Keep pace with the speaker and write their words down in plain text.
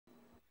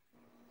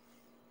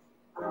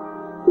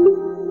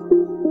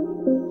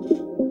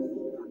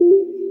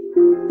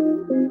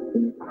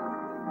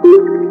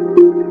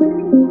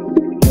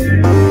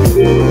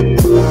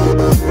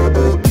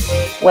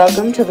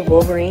Welcome to the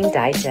Wolverine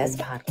Digest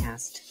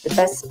podcast, the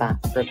best spot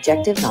for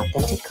objective and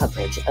authentic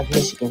coverage of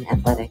Michigan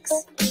athletics.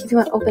 If you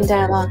want open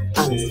dialogue,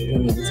 honest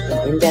opinions,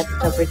 and in-depth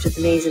coverage of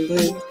the maize and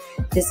blue,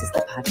 this is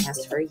the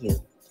podcast for you.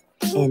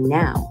 And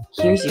now,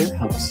 here's your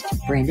host,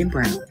 Brandon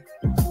Brown.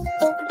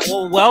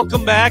 Well,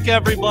 welcome back,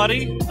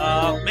 everybody.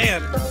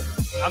 Man,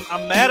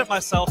 I'm mad at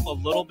myself a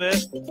little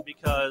bit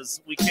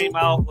because we came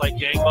out like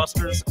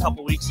gangbusters a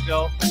couple weeks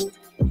ago.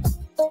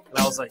 And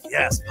I was like,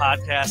 yes,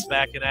 podcast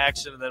back in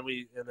action. And then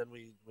we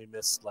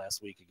missed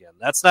last week again.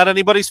 That's not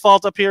anybody's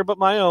fault up here but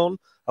my own.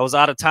 I was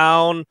out of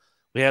town.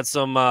 We had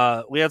some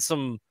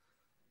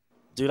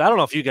dude, I don't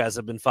know if you guys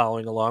have been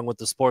following along with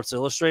the Sports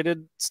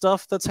Illustrated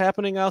stuff that's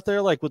happening out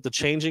there, like with the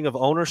changing of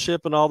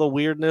ownership and all the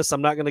weirdness.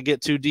 I'm not going to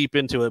get too deep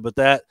into it, but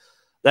that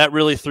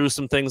really threw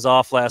some things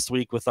off last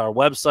week with our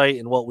website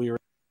and what we were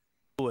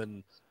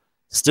doing.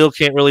 Still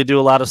can't really do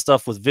a lot of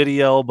stuff with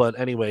video, but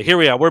anyway, here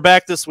we are. We're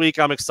back this week.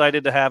 I'm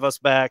excited to have us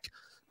back.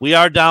 We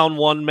are down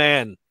one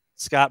man,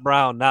 Scott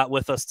Brown, not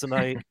with us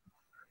tonight,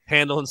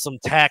 handling some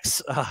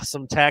tax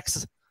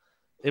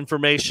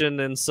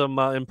information and some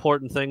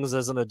important things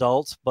as an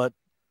adult. But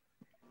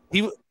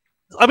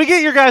let me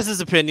get your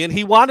guys' opinion.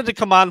 He wanted to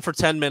come on for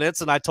 10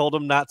 minutes, and I told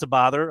him not to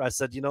bother. I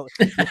said, he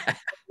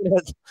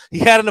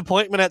had an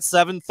appointment at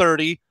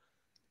 7:30.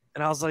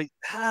 And I was like,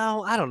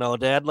 oh, I don't know,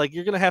 Dad. Like,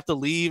 you're going to have to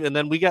leave. And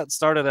then we got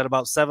started at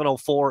about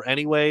 7:04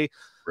 anyway.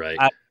 Right.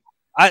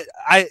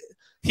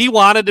 He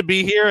wanted to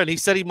be here, and he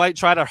said he might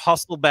try to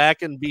hustle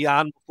back and be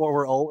on before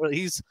we're over.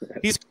 He's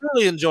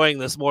clearly enjoying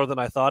this more than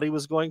I thought he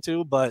was going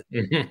to, but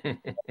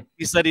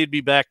he said he'd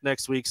be back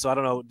next week. So I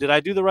don't know. Did I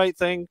do the right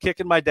thing,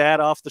 kicking my dad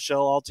off the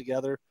show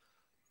altogether?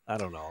 I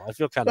don't know. I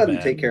feel kind of bad. Let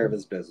him take care of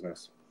his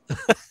business.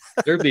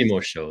 There'd be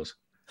more shows.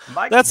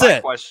 My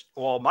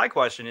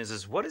question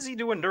is what is he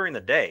doing during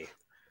the day?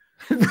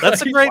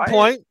 That's a great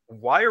point.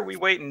 Why are we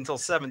waiting until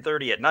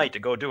 7:30 at night to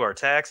go do our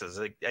taxes?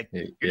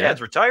 Your dad's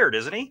retired,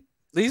 isn't he?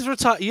 He's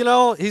retired.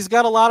 He's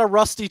got a lot of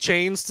rusty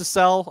chains to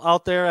sell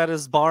out there at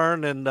his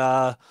barn, and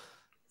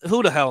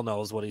who the hell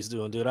knows what he's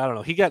doing, dude? I don't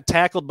know. He got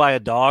tackled by a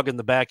dog in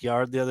the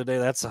backyard the other day.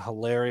 That's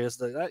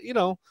hilarious.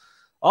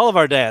 All of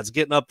our dads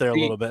getting up there a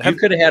little bit. You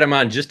could have had him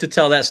on just to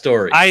tell that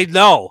story. I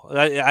know.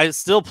 I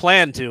still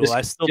plan to.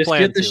 Just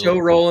get the show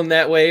rolling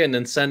that way and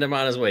then send him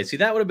on his way. See,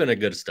 that would have been a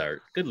good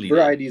start. Good lead.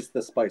 Variety's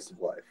the spice of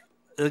life.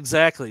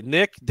 Exactly.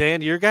 Nick,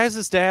 Dan, your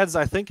guys' dads,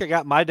 I think I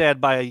got my dad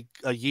by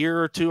a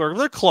year or two, or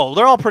they're close.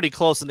 They're all pretty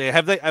close in there.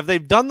 Have they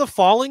done the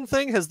falling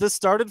thing? Has this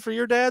started for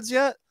your dads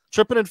yet?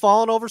 Tripping and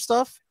falling over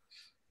stuff?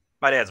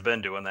 My dad's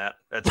been doing that.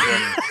 That's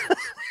been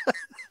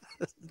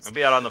I'll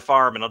be out on the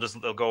farm and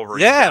they'll go over.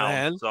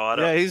 Man.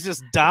 So he's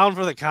just down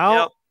for the count.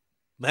 Yep.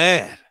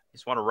 Man,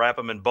 just want to wrap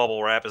them in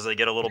bubble wrap as they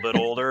get a little bit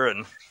older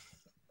and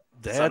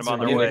send them on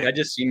their way. I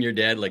just seen your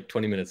dad like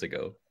 20 minutes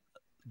ago.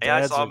 Yeah,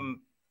 I saw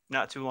him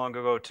not too long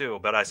ago too,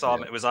 but I saw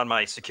him. It was on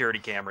my security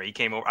camera. He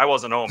came over. I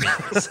wasn't home.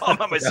 I saw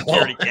him on my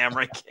security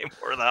camera. He came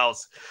over the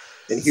house.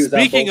 And he was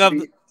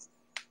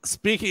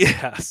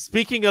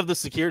Speaking of the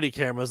security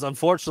cameras,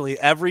 unfortunately,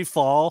 every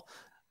fall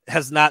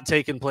has not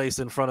taken place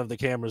in front of the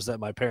cameras that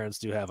my parents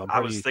do have. I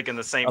was thinking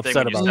the same thing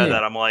when you said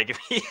that. I'm like, if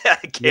he had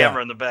a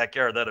camera in the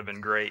backyard, that'd have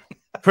been great.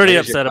 Pretty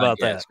upset about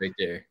that. Right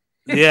there.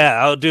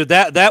 Yeah, oh, dude,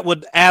 that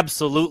would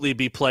absolutely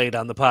be played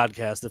on the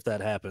podcast if that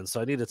happens. So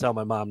I need to tell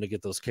my mom to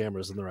get those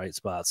cameras in the right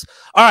spots.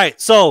 All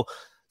right, so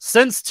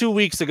since 2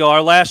 weeks ago,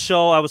 our last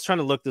show, I was trying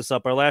to look this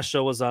up. Our last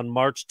show was on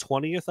March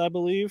 20th, I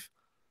believe.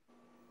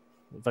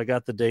 If I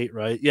got the date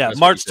right. Yeah, that's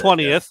March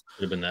 20th.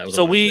 Yeah.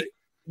 So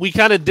we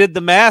kind of did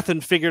the math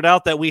and figured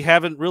out that we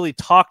haven't really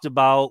talked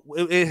about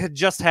it had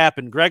just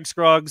happened. Greg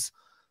Scruggs,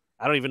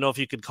 I don't even know if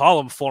you could call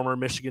him former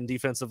Michigan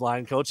defensive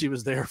line coach. He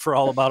was there for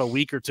all about a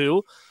week or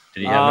two. Did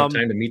he have enough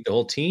time to meet the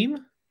whole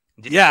team?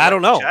 Yeah, I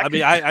don't know. I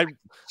mean, I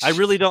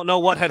really don't know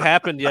what had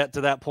happened yet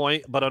to that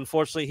point, but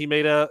unfortunately he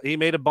made a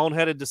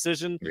boneheaded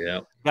decision.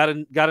 Yeah.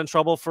 Got in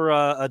trouble for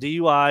a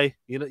DUI.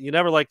 You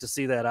never like to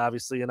see that,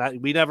 obviously.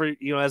 And we never,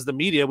 as the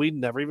media, we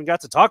never even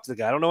got to talk to the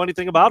guy. I don't know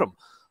anything about him.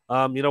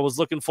 Was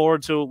looking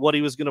forward to what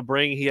he was going to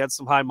bring. He had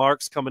some high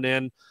marks coming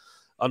in.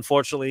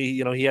 Unfortunately,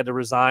 he had to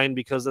resign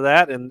because of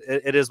that, and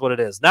it is what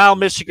it is. Now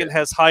Michigan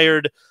has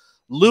hired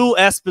Lou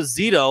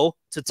Esposito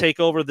to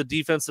take over the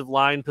defensive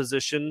line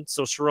position,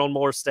 so Sherrone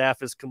Moore's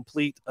staff is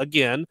complete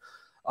again.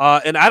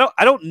 And I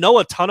don't know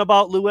a ton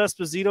about Lou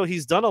Esposito.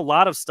 He's done a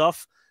lot of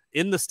stuff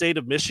in the state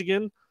of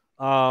Michigan.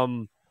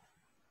 Trying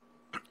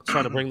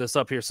to bring this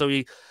up here. So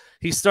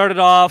he started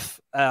off,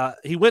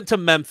 he went to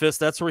Memphis.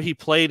 That's where he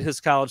played his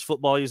college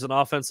football. He was an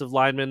offensive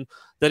lineman.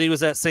 Then he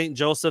was at St.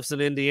 Joseph's in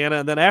Indiana.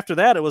 And then after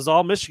that, it was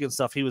all Michigan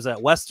stuff. He was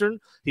at Western.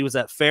 He was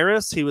at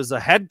Ferris. He was a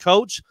head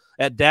coach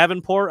at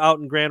Davenport out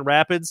in Grand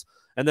Rapids.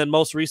 And then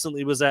most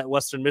recently was at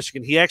Western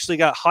Michigan. He actually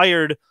got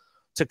hired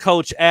to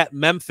coach at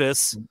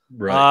Memphis,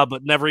 right.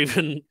 But never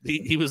even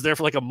he was there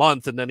for like a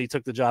month, and then he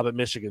took the job at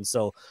Michigan.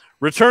 So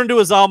returned to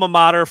his alma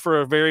mater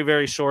for a very,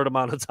 very short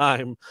amount of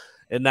time.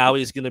 and now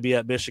he's going to be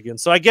at Michigan.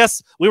 So I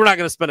guess we were not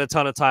going to spend a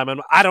ton of time, and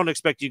I don't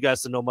expect you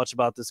guys to know much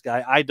about this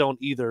guy. I don't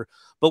either.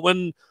 But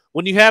when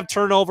you have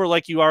turnover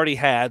like you already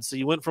had, so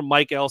you went from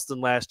Mike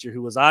Elston last year,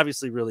 who was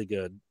obviously really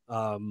good.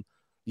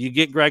 You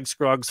get Greg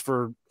Scruggs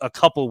for a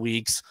couple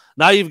weeks.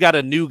 Now you've got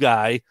a new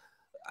guy.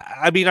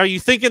 I mean, are you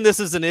thinking this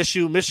is an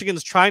issue?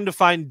 Michigan's trying to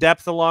find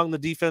depth along the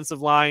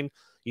defensive line.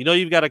 You know,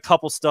 you've got a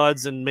couple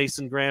studs in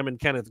Mason Graham and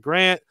Kenneth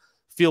Grant.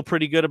 Feel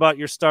pretty good about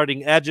your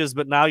starting edges,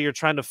 but now you're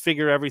trying to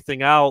figure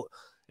everything out,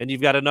 and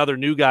you've got another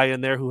new guy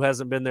in there who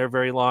hasn't been there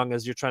very long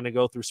as you're trying to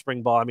go through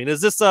spring ball. I mean,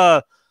 is this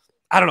a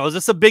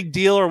big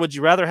deal, or would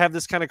you rather have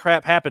this kind of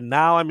crap happen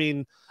now? I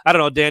mean, I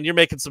don't know, Dan, you're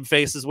making some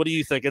faces. What do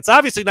you think? It's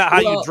obviously not how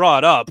you draw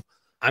it up.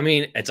 I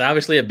mean, it's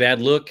obviously a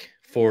bad look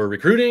for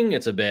recruiting.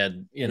 It's a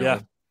bad,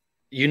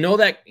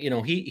 that,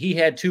 he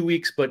had 2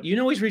 weeks, but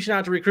he's reaching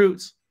out to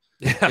recruits.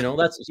 Yeah.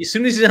 That's as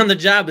soon as he's on the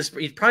job,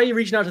 he's probably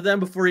reaching out to them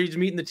before he's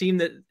meeting the team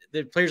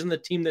the players on the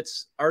team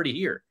that's already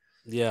here.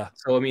 Yeah.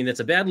 So, I mean,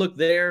 it's a bad look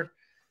there.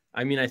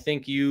 I mean, I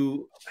think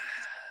you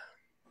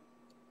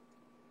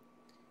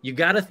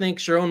got to think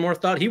Sherrone Moore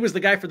thought he was the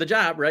guy for the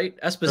job, right?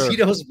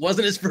 Esposito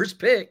wasn't his first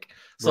pick.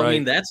 So, right. I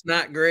mean, that's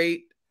not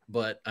great,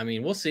 but I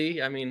mean, we'll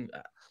see. I mean,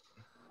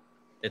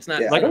 it's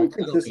not, I don't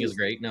think this is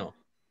great. No,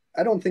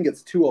 I don't think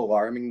it's too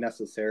alarming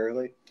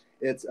necessarily.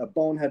 It's a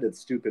boneheaded,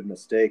 stupid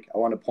mistake. I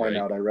want to point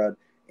out, I read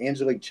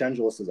Angelique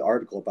Chengelis'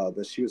 article about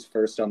this. She was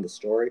first on the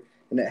story,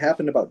 and it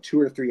happened about 2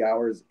 or 3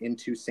 hours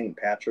into St.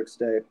 Patrick's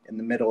Day in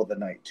the middle of the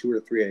night, 2 or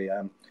 3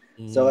 a.m.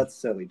 So that's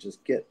silly.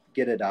 Just get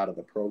it out of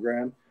the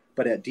program.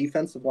 But at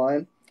defensive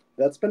line,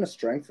 that's been a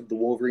strength of the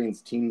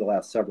Wolverines team the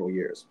last several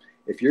years.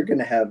 If you're going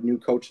to have new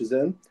coaches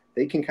in,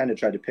 they can kind of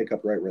try to pick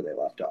up right where they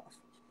left off.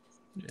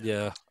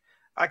 Yeah.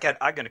 I'm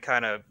going to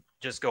kind of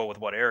just go with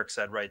what Eric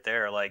said right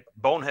there. Like,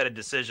 boneheaded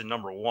decision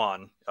number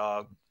one,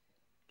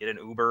 get an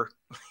Uber,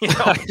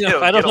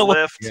 I don't know a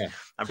Lyft. Yeah.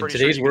 I'm pretty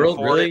sure you world,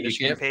 can afford really, it.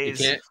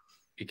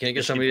 you can't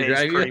get somebody to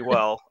drive you pretty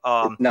well.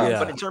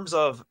 But in terms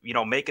of,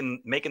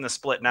 making the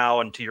split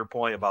now, and to your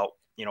point about,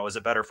 is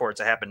it better for it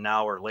to happen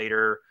now or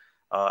later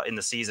in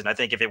the season? I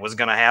think if it was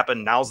going to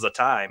happen, now's the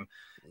time.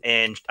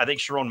 And I think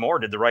Sherrone Moore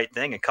did the right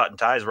thing and cutting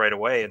ties right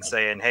away and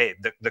saying, hey,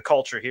 the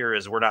culture here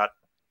is we're not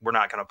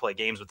going to play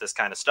games with this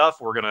kind of stuff.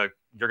 You're going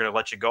to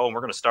let you go, and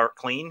we're going to start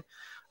clean.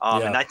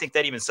 And I think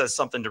that even says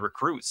something to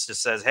recruits.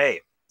 Just says,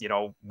 hey,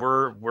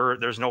 we're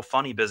there's no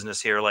funny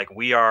business here. Like,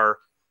 we're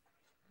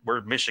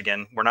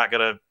Michigan. We're not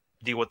going to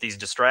deal with these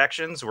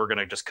distractions. We're going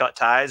to just cut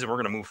ties, and we're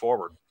going to move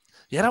forward.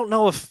 Yeah, I don't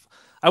know if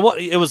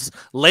it was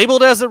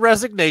labeled as a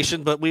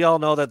resignation, but we all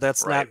know that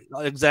that's not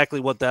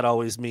exactly what that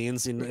always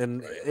means.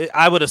 And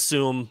I would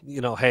assume,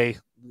 hey,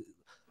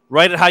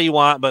 write it how you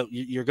want, but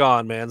you're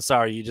gone, man.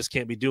 Sorry, you just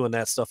can't be doing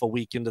that stuff a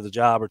week into the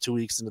job or 2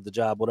 weeks into the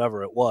job,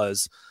 whatever it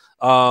was.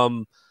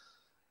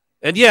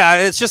 And yeah,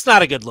 it's just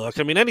not a good look.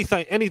 I mean,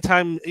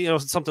 anytime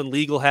something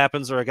legal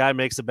happens or a guy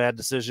makes a bad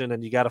decision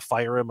and you got to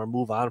fire him or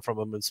move on from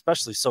him,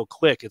 especially so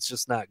quick, it's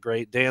just not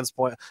great. Dan's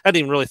point, I hadn't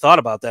even really thought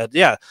about that.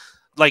 Yeah,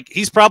 like,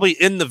 he's probably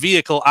in the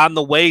vehicle on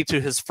the way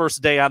to his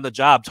first day on the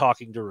job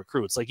talking to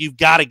recruits. Like, you've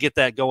got to get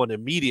that going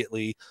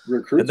immediately.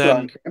 Recruits are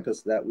on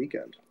campus that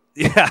weekend.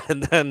 Yeah,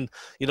 and then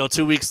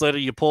 2 weeks later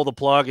you pull the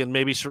plug, and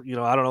maybe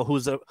I don't know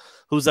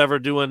who's ever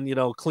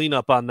doing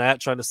cleanup on that,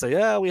 trying to say,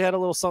 yeah, we had a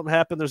little something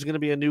happen. There's going to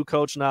be a new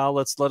coach now.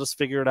 Let us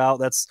figure it out.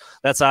 That's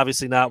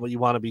obviously not what you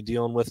want to be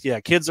dealing with.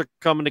 Yeah, kids are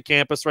coming to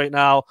campus right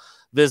now,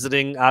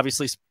 visiting.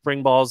 Obviously,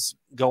 spring ball's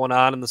going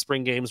on, and the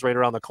spring game's right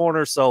around the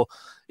corner. So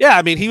yeah,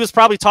 I mean, he was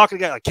probably talking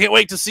to guys, I can't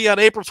wait to see you on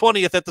April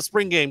 20th at the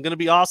spring game. Going to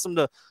be awesome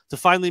to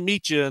finally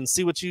meet you and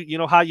see what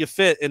how you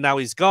fit. And now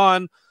he's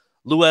gone.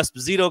 Lou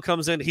Esposito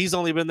comes in. He's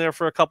only been there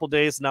for a couple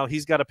days. Now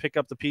he's got to pick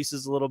up the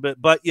pieces a little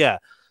bit. But yeah,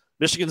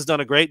 Michigan's done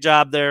a great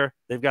job there.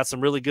 They've got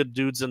some really good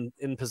dudes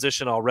in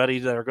position already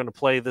that are going to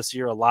play this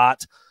year a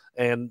lot.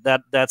 And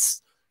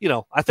that's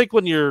I think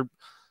when your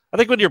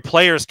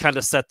players kind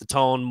of set the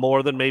tone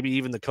more than maybe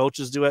even the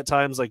coaches do at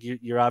times, like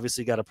you're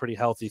obviously got a pretty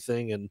healthy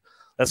thing. And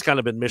that's kind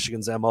of been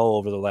Michigan's MO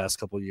over the last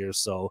couple of years.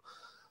 So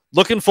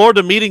looking forward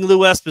to meeting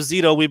Lou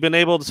Esposito. We've been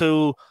able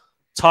to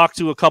talk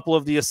to a couple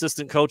of the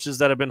assistant coaches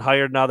that have been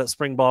hired now that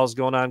spring ball is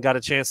going on. Got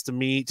a chance to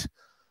meet,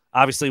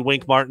 obviously,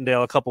 Wink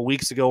Martindale a couple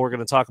weeks ago. We're going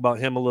to talk about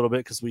him a little bit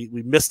because we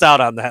missed out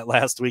on that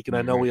last week, and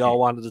I know we all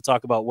wanted to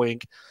talk about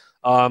Wink.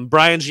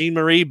 Brian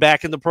Jean-Marie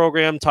back in the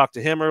program. Talked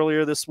to him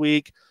earlier this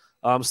week.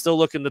 Still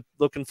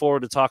looking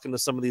forward to talking to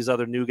some of these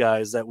other new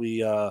guys that we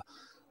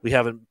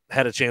haven't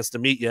had a chance to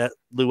meet yet.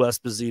 Lou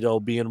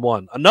Esposito being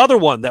one. Another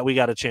one that we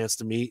got a chance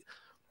to meet.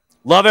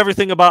 Love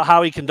everything about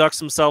how he conducts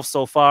himself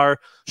so far.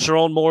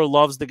 Sherrone Moore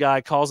loves the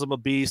guy, calls him a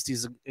beast.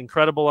 He's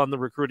incredible on the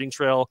recruiting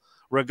trail.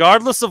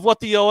 Regardless of what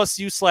the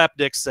OSU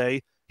slapdicks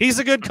say, he's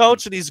a good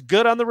coach and he's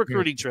good on the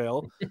recruiting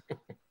trail.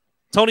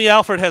 Tony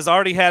Alford has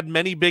already had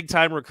many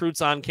big-time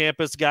recruits on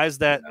campus, guys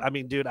that, I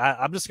mean, dude,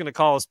 I'm just going to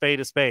call a spade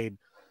a spade.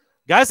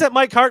 Guys that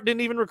Mike Hart didn't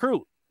even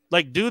recruit.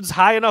 Like, dudes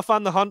high enough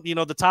on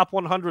the top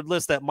 100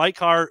 list that Mike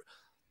Hart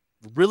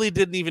really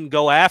didn't even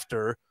go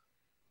after.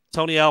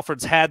 Tony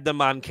Alford's had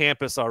them on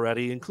campus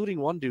already, including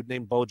one dude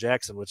named Bo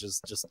Jackson, which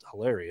is just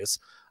hilarious.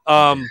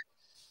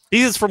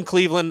 He is from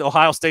Cleveland.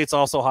 Ohio State's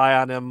also high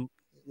on him.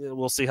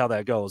 We'll see how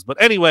that goes.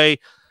 But anyway,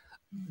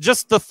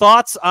 just the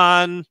thoughts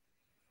on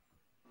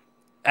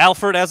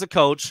Alford as a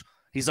coach.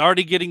 He's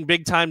already getting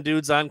big-time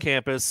dudes on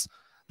campus.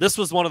 This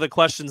was one of the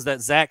questions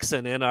that Zach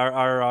sent in,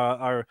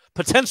 our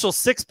potential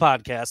 6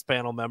 podcast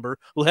panel member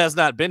who has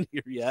not been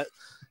here yet.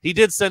 He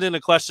did send in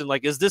a question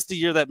like, is this the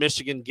year that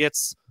Michigan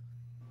gets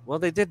 – well,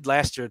 they did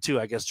last year too,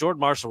 I guess. Jordan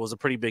Marshall was a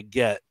pretty big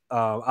get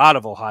out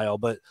of Ohio.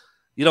 But,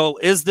 you know,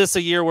 is this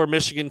a year where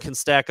Michigan can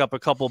stack up a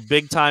couple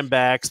big-time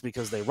backs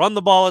because they run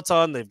the ball a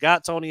ton? They've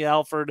got Tony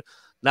Alford.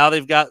 Now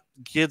they've got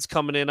kids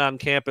coming in on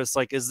campus.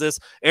 Like, is this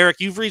 – Eric,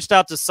 you've reached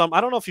out to some –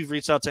 I don't know if you've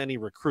reached out to any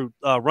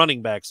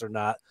running backs or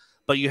not,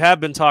 but you have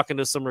been talking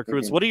to some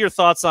recruits. What are your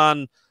thoughts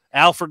on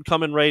Alford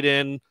coming right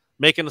in,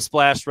 making a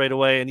splash right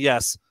away? And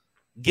yes,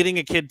 getting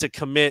a kid to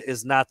commit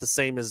is not the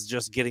same as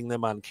just getting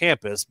them on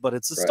campus, but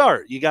it's a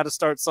start. You got to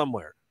start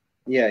somewhere.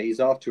 Yeah, he's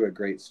off to a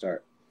great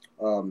start.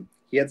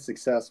 He had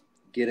success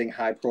getting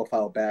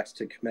high-profile backs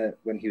to commit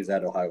when he was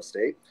at Ohio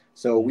State.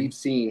 So we've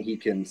seen he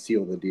can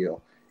seal the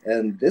deal.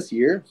 And this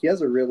year, he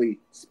has a really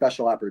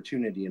special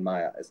opportunity in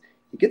my eyes.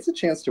 He gets a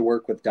chance to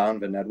work with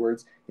Donovan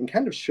Edwards and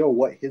kind of show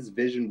what his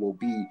vision will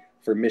be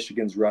for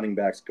Michigan's running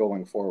backs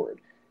going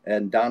forward.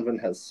 And Donovan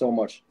has so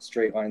much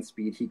straight line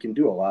speed. He can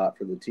do a lot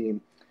for the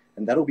team.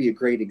 And that'll be a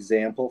great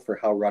example for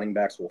how running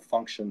backs will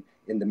function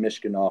in the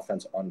Michigan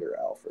offense under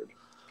Alford.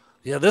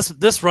 Yeah,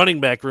 this running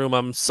back room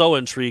I'm so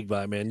intrigued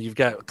by, man. You've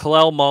got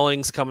Kalel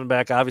Mullings coming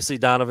back. Obviously,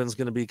 Donovan's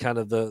going to be kind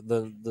of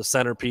the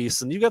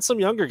centerpiece. And you got some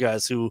younger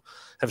guys who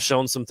have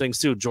shown some things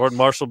too. Jordan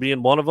Marshall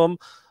being one of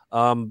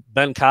them.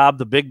 Ben Cobb,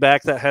 the big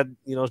back that had,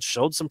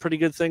 showed some pretty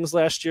good things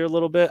last year a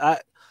little bit.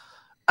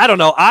 I don't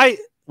know.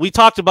 We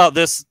talked about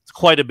this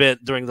quite a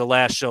bit during the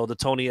last show, the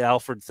Tony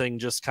Alford thing,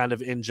 just kind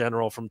of in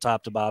general from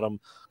top to bottom.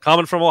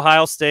 Coming from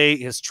Ohio State,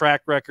 his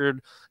track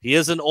record, he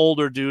is an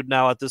older dude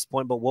now at this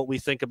point, but what we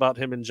think about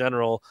him in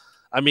general,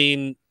 I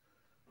mean,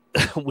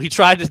 we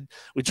tried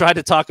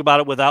to talk about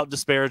it without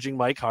disparaging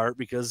Mike Hart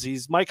because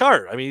he's Mike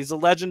Hart. I mean, he's a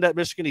legend at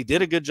Michigan. He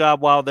did a good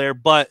job while there,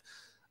 but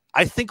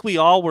I think we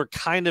all were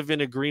kind of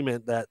in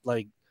agreement that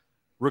like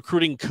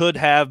recruiting could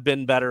have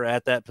been better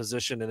at that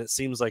position, and it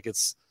seems like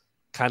it's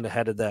kind of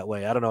headed that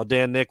way. I don't know.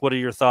 Dan, Nick, what are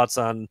your thoughts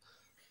on,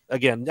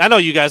 again, I know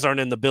you guys aren't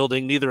in the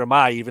building, neither am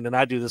I even, and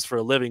I do this for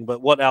a living,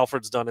 but what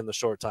Alford's done in the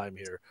short time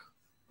here?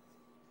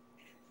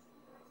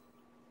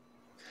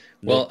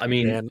 Well, I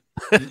mean, yeah,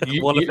 I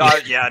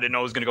didn't know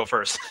I was going to go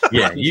first.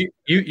 Yeah,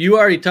 you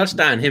already touched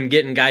on him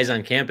getting guys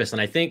on campus,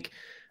 and I think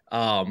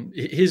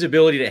his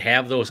ability to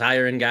have those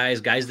higher end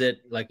guys that,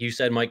 like you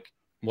said, Mike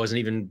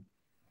wasn't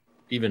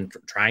even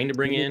trying to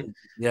bring in.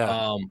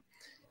 Yeah.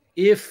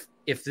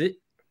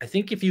 I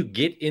think if you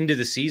get into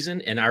the season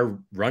and our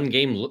run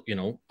game,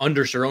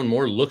 under Sherrone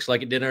more looks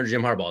like it did under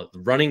Jim Harbaugh, the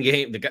running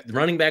game, the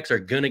running backs are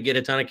going to get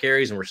a ton of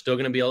carries, and we're still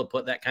going to be able to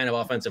put that kind of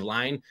offensive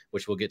line,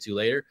 which we'll get to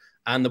later,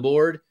 on the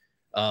board.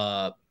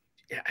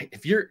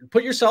 If you're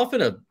put yourself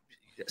in a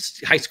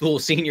high school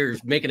senior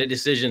making a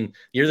decision,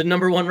 you're the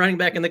number 1 running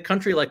back in the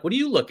country. Like, what are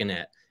you looking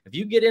at? If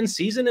you get in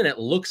season and it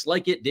looks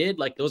like it did,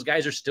 like those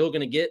guys are still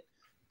going to get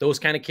those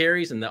kind of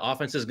carries and the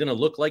offense is going to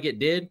look like it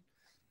did,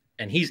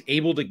 and he's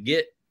able to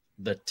get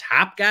the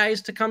top guys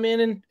to come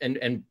in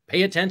and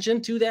pay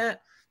attention to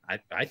that,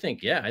 I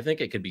think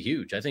it could be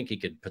huge. I think he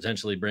could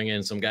potentially bring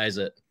in some guys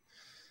that,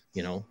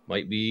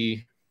 might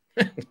be,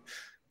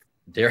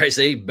 dare I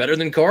say, better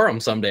than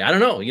Corum someday. I don't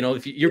know.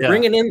 If you're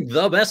bringing in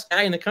the best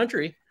guy in the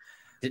country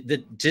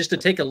just to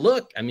take a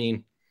look, I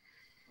mean,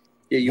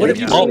 what have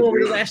you seen over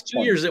the last 2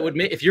 years that would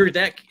make, if you're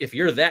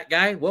that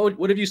guy,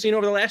 what have you seen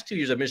over the last 2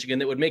 years of Michigan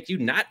that would make you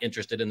not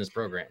interested in this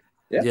program?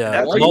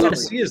 Yeah. All you got to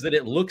see is that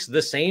it looks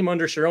the same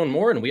under Sherrone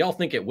Moore, and we all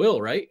think it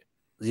will, right?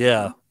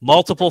 Yeah.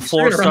 Multiple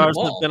 4-stars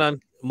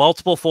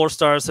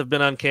have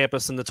been on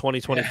campus in the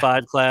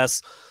 2025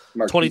 class.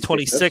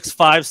 2026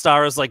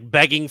 5-stars like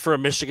begging for a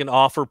Michigan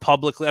offer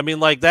publicly. I mean,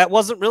 like that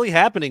wasn't really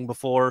happening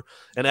before,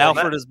 and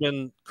Alford has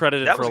been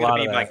credited for a lot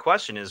of that. My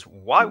question is,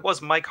 why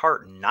was Mike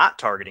Hart not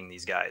targeting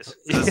these guys?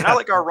 It's not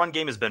like our run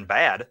game has been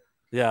bad.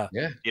 Yeah.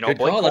 Good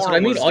call. That's what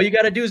I mean. All you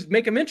got to do is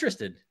make them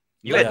interested.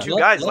 You had 2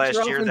 guys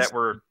last year that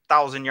were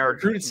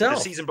 1,000-yard. The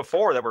season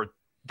before that were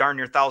darn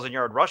near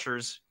 1,000-yard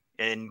rushers,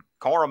 and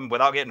Corum,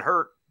 without getting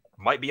hurt,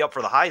 might be up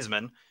for the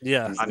Heisman.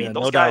 Yeah, I mean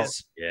those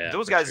guys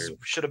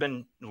should have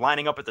been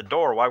lining up at the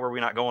door. Why were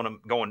we not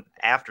going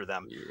after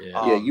them? You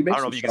I don't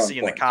know if you can see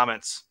in the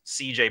comments.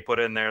 CJ put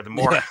in there the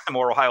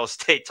more Ohio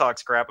State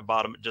talks crap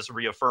about him, it just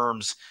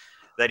reaffirms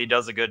that he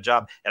does a good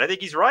job. And I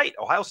think he's right.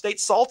 Ohio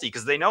State's salty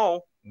because they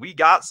know we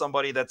got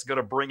somebody that's going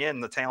to bring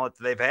in the talent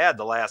that they've had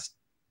the last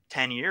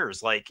 10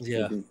 years. Like,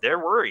 they're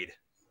worried.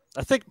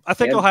 I think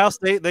Ohio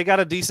State, they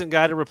got a decent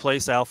guy to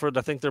replace Alford.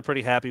 I think they're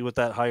pretty happy with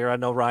that hire. I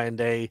know Ryan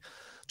Day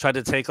tried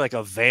to take like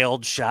a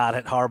veiled shot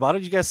at Harbaugh.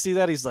 Did you guys see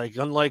that? He's like,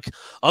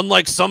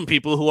 unlike some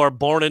people who are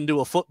born into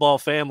a football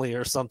family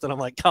or something. I'm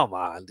like, come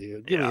on,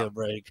 dude, give me a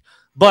break.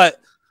 But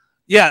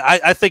Yeah,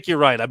 I think you're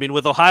right. I mean,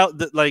 with Ohio,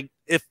 like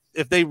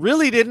if they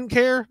really didn't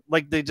care,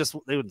 like they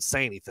wouldn't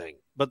say anything.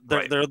 But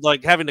they're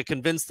like having to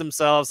convince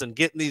themselves and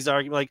get in these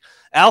arguments. Like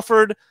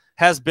Alford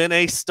has been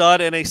a stud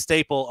and a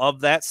staple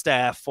of that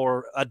staff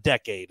for a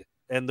decade,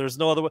 and there's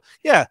no other way.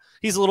 Yeah,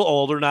 he's a little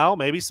older now.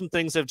 Maybe some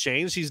things have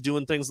changed. He's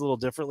doing things a little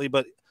differently,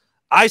 but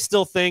I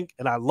still think,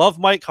 and I love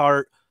Mike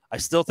Hart. I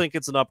still think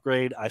it's an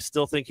upgrade. I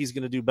still think he's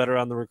going to do better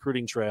on the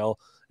recruiting trail,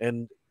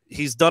 and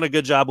he's done a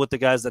good job with the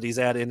guys that he's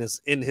had in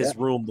his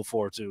room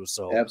before too.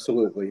 So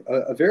absolutely,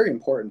 a very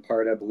important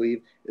part, I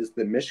believe, is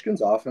that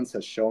Michigan's offense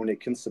has shown it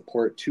can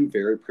support 2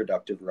 very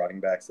productive running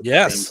backs.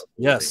 Yes.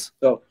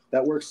 So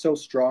that works so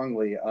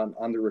strongly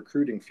on the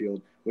recruiting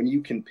field when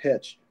you can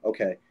pitch.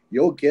 Okay,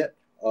 you'll get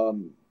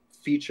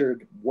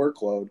featured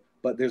workload,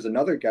 but there's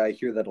another guy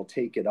here that'll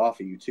take it off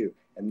of you too,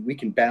 and we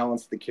can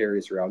balance the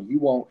carries around. You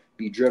won't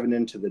be driven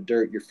into the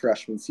dirt your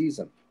freshman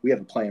season. We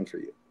have a plan for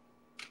you.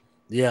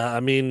 Yeah,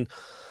 I mean,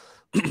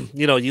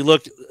 you know, you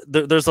look.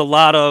 There's a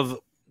lot of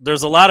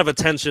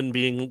attention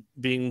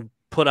being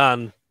put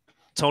on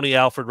Tony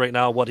Alford right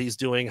now. What he's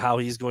doing, how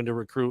he's going to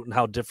recruit, and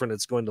how different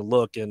it's going to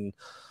look. And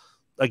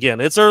again,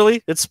 it's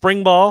early. It's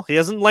spring ball. He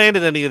hasn't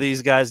landed any of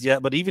these guys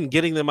yet, but even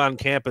getting them on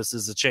campus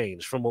is a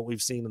change from what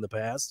we've seen in the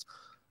past.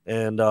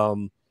 And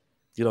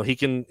you know, he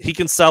can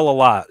sell a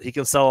lot. He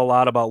can sell a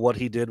lot about what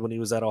he did when he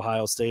was at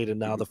Ohio State, and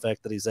now the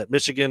fact that he's at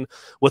Michigan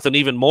with an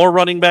even more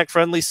running back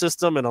friendly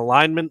system and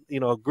alignment, you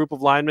know, a group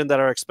of linemen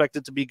that are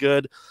expected to be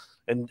good.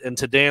 And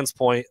to Dan's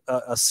point,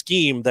 a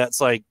scheme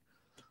that's like,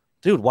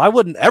 dude, why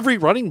wouldn't every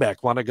running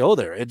back want to go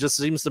there? It just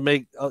seems to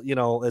make,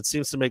 it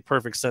seems to make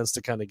perfect sense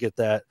to kind of get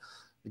that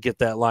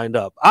lined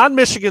up. On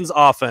Michigan's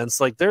offense,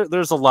 like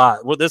there's a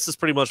lot. Well, this is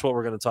pretty much what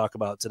we're going to talk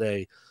about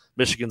today.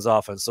 Michigan's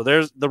offense. So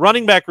there's the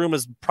running back room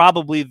is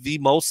probably the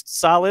most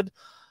solid.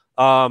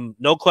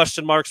 No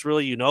question marks,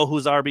 really. You know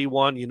who's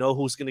RB1. You know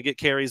who's going to get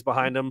carries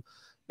behind him.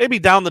 Maybe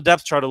down the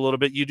depth chart a little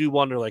bit, you do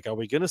wonder, like, are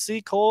we going to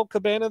see Cole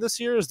Cabana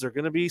this year? Is there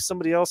going to be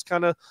somebody else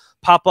kind of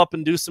pop up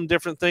and do some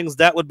different things?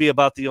 That would be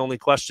about the only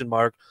question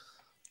mark.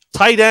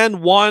 Tight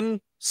end, 1,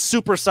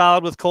 super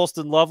solid with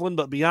Colston Loveland,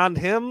 but beyond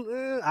him,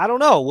 I don't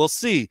know. We'll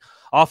see.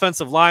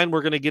 Offensive line,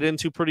 we're going to get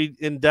into pretty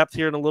in depth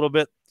here in a little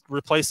bit,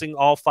 replacing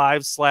all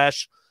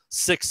 5/6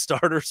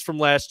 starters from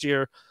last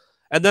year.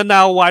 And then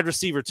now wide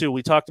receiver too.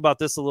 We talked about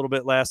this a little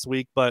bit last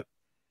week, but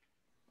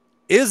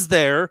is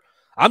there,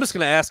 I'm just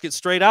going to ask it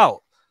straight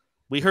out.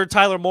 We heard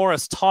Tyler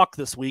Morris talk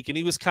this week, and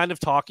he was kind of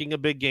talking a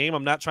big game.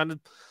 I'm not trying to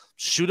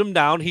shoot him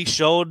down. He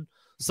showed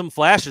some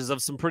flashes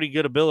of some pretty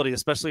good ability,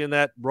 especially in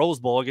that Rose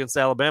Bowl against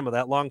Alabama,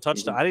 that long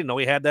touchdown. I didn't know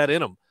he had that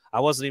in him.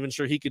 I wasn't even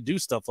sure he could do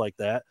stuff like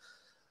that.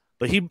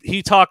 But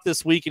he talked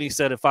this week, and he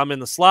said, if I'm in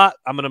the slot,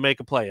 I'm going to make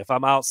a play. If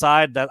I'm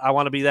outside, that I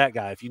want to be that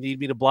guy. If you need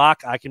me to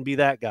block, I can be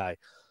that guy.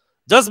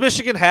 Does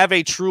Michigan have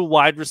a true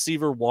wide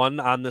receiver 1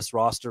 on this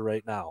roster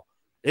right now?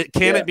 It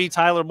be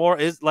Tyler Moore?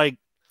 Do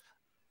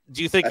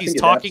you think he's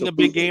talking a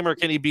big game, or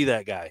can he be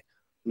that guy?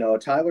 No,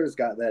 Tyler's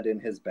got that in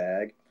his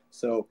bag.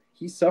 So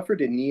he suffered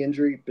a knee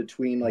injury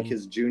between like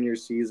his junior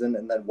season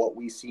and then what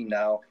we see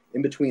now.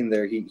 In between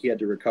there, he had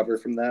to recover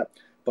from that.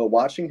 But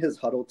watching his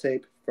huddle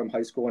tape from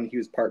high school when he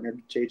was partnered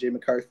with J.J.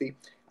 McCarthy,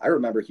 I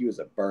remember he was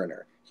a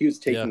burner. He was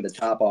taking the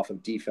top off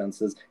of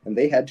defenses, and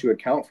they had to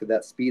account for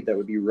that speed that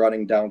would be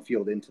running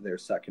downfield into their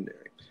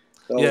secondary.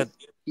 So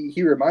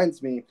he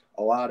reminds me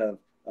a lot of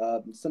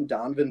some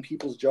Donovan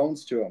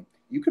Peoples-Jones to him.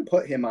 You could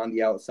put him on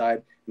the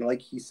outside, and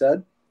like he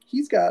said,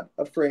 he's got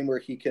a frame where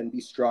he can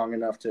be strong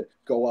enough to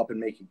go up and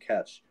make a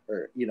catch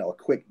or, a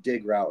quick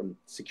dig route and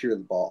secure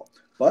the ball.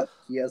 But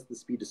he has the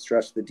speed to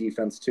stretch the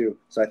defense too.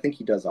 So I think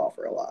he does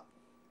offer a lot.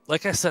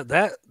 Like I said,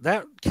 that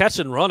catch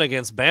and run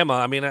against Bama,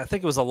 I mean, I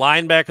think it was a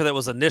linebacker that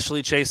was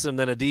initially chasing him,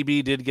 then a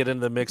DB did get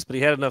into the mix, but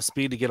he had enough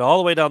speed to get all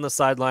the way down the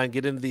sideline,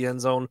 get into the end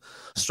zone,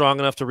 strong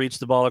enough to reach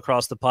the ball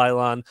across the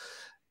pylon.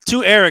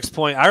 To Eric's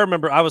point, I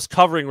remember I was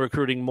covering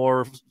recruiting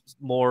more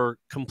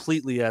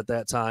completely at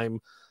that time.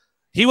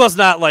 He was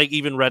not like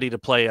even ready to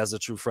play as a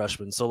true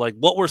freshman. So like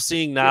what we're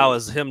seeing now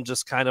is him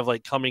just kind of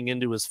like coming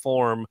into his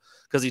form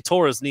because he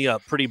tore his knee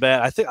up pretty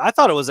bad. I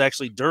thought it was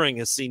actually during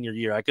his senior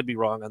year. I could be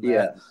wrong on that.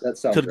 Yeah, that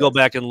sounds could go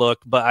back and look,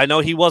 but I know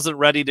he wasn't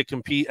ready to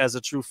compete as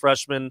a true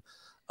freshman.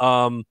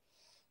 I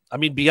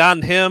mean,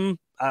 beyond him,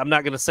 I'm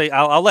not going to say.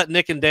 I'll let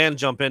Nick and Dan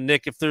jump in.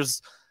 Nick, if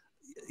there's,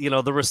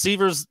 the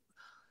receivers.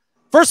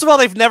 First of all,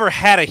 they've never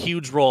had a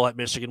huge role at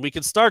Michigan. We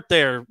can start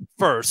there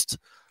first.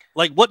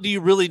 Like, what do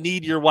you really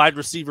need your wide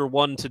receiver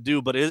 1 to do?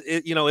 But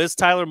is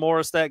Tyler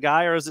Morris that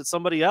guy, or is it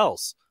somebody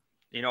else?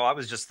 I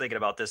was just thinking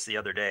about this the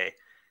other day.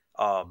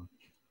 The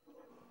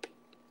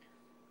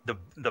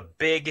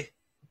big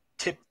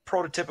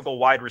prototypical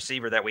wide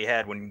receiver that we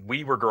had when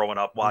we were growing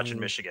up watching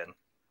Michigan.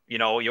 You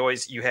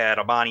had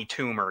Amani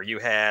Toomer, you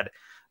had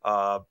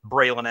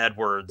Braylon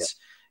Edwards,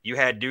 you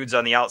had dudes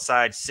on the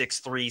outside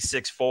 6'3",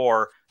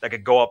 6'4", that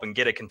could go up and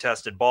get a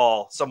contested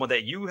ball. Someone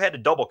that you had to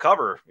double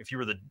cover if you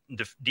were the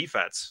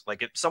defense.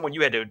 Like someone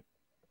you had to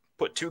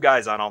put 2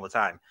 guys on all the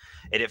time.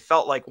 And it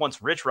felt like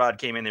once Rich Rod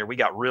came in there, we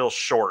got real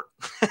short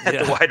at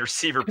the wide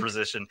receiver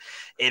position.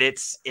 And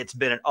it's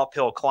been an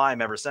uphill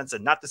climb ever since.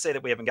 And not to say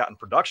that we haven't gotten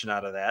production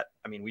out of that.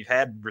 I mean, we've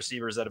had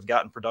receivers that have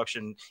gotten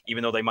production,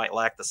 even though they might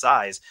lack the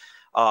size.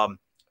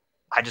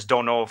 I just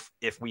don't know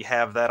if we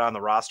have that on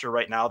the roster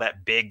right now,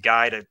 that big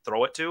guy to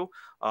throw it to.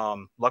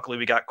 Luckily,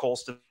 we got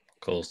Colston.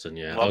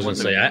 Yeah. I was going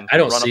to say, I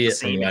don't see it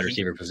from the wide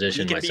receiver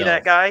position He can myself. be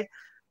that guy,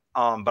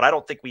 but I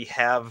don't think we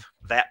have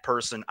that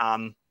person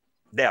on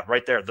that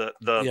right there,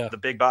 the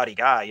big body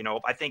guy. You know,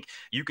 I think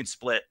you can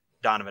split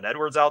Donovan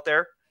Edwards out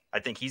there. I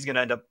think he's going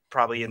to end up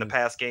probably in the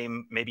pass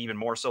game, maybe even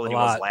more so than he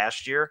was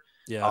last year.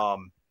 Yeah.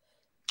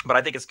 But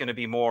I think it's going to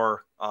be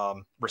more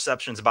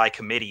receptions by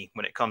committee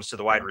when it comes to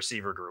the wide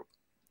receiver group.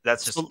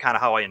 That's just kind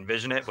of how I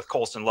envision it, with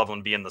Colston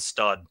Loveland being the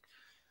stud,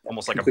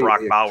 almost like a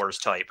Brock Bowers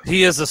type.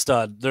 He is a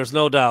stud. There's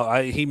no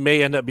doubt. He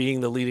may end up being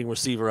the leading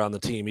receiver on the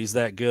team. He's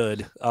that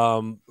good.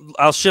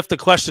 I'll shift the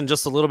question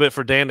just a little bit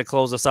for Dan to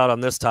close us out on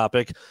this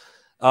topic.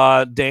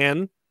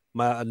 Dan,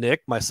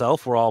 Nick,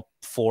 myself, we're all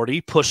 40,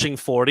 pushing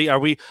 40. Are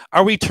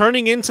we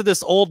turning into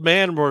this old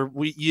man where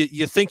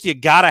you think you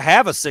got to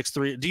have a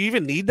 6'3"? Do you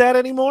even need that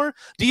anymore?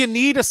 Do you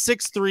need a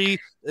 6'3"?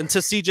 And to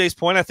CJ's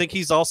point, I think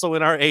he's also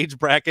in our age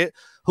bracket.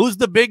 Who's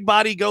the big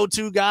body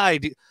go-to guy?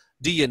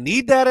 Do you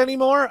need that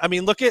anymore? I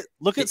mean, look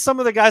at some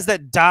of the guys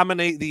that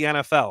dominate the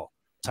NFL.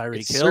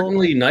 Tyreek Hill,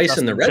 certainly nice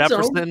Justin in the red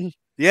Jefferson. zone.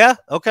 Yeah.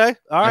 Okay.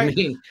 All right. I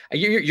mean,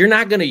 you're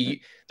not going to.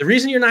 The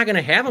reason you're not going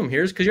to have them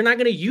here is because you're not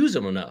going to use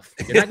them enough.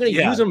 You're not going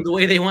to use them the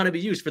way they want to be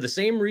used. For the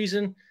same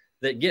reason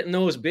that getting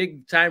those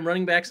big time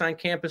running backs on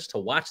campus to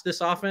watch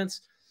this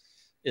offense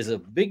is a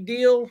big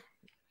deal.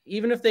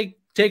 Even if they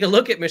take a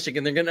look at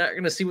Michigan, they're not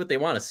going to see what they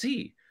want to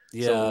see.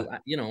 Yeah. So,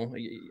 you know,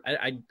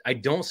 I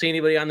don't see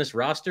anybody on this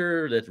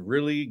roster that's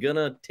really going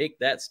to take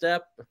that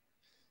step.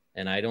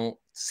 And I don't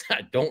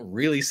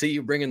really see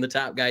you bringing the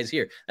top guys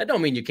here. That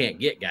don't mean you can't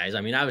get guys.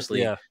 I mean,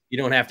 obviously, you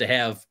don't have to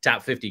have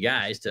top 50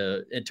 guys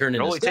to turn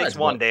into studs. It only takes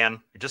one,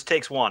 Dan. It just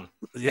takes one.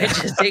 Yeah. It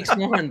just takes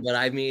one. But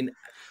I mean,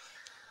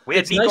 we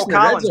had Nico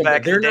Collins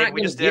back in the day.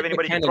 We just didn't have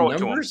anybody to throw it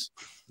to him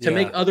to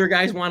make other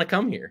guys want to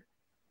come here.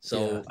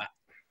 So,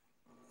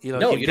 you know,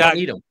 no, you don't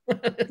need them.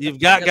 You've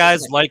got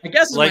guys like. I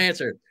guess is my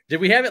answer. Did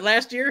we have it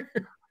last year?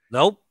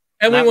 Nope.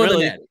 And we won the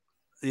Natty.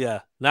 Yeah,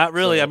 not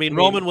really. So, I mean,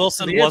 Roman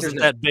Wilson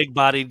wasn't that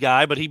big-bodied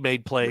guy, but he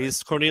made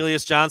plays.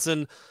 Cornelius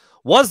Johnson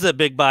was the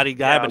big-bodied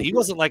guy, but he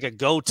wasn't like a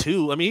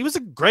go-to. I mean, he was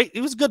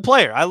a good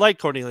player. I like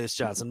Cornelius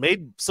Johnson.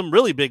 Made some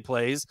really big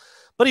plays,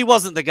 but he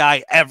wasn't the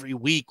guy every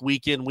week,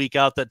 week in, week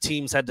out that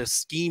teams had to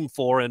scheme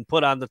for and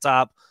put on the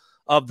top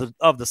of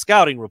the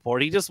scouting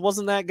report. He just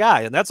wasn't that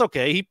guy, and that's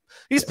okay.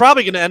 He's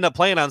probably going to end up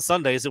playing on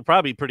Sundays. He'll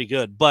probably be pretty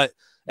good, but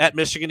at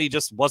Michigan, he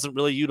just wasn't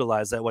really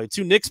utilized that way.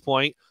 To Nick's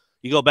point,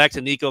 you go back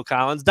to Nico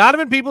Collins.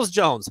 Donovan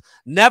Peoples-Jones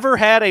never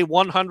had a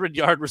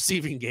 100-yard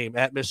receiving game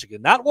at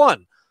Michigan. Not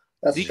one.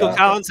 Nico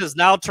Collins has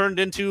now turned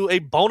into a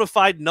bona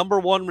fide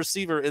 #1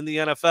 receiver in the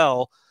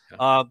NFL.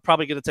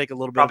 Probably going to take a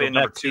little bit of a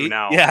number 2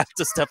 now. Yeah,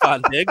 to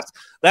Stephon Diggs.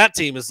 That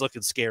team is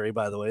looking scary,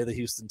 by the way, the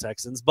Houston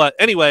Texans. But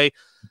anyway,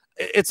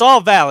 it's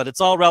all valid.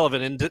 It's all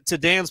relevant. And to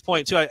Dan's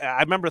point, too,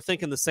 I remember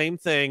thinking the same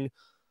thing.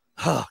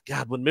 Oh,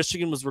 God, when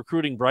Michigan was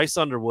recruiting Bryce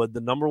Underwood, the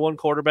 #1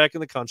 quarterback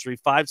in the country,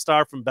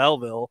 5-star from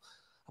Belleville,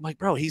 I'm like,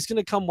 bro, he's going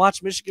to come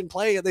watch Michigan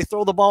play and they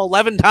throw the ball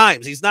 11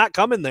 times. He's not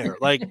coming there.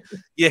 Like,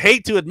 you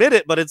hate to admit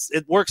it, but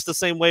it works the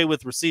same way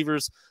with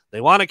receivers. They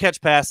want to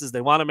catch passes.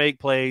 They want to make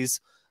plays.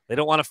 They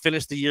don't want to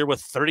finish the year with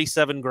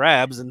 37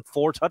 grabs and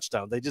 4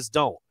 touchdowns. They just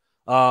don't.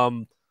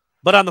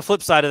 But on the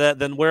flip side of that,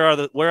 then where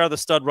are the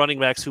stud running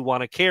backs who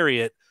want to carry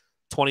it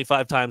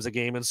 25 times a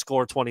game and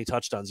score 20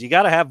 touchdowns? You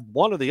got to have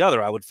one or the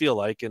other, I would feel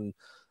like. And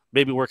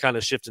maybe we're kind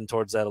of shifting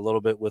towards that a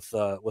little bit with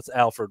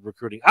Alfred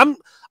recruiting.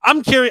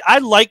 I'm curious. I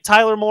like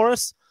Tyler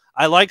Morris.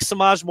 I like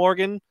Samaj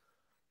Morgan,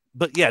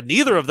 but yeah,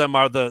 neither of them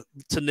are to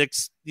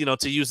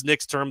use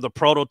Nick's term, the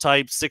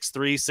prototype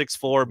 6'3",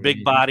 6'4",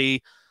 big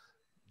body,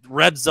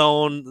 red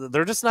zone.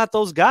 They're just not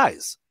those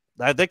guys.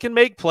 They can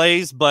make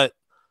plays, but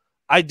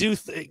I do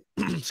think,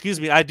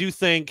 I do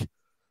think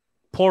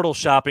portal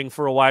shopping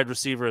for a wide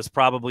receiver is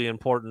probably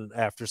important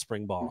after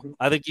spring ball.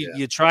 I think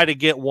you try to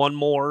get one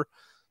more.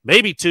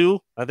 Maybe 2.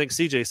 I think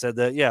CJ said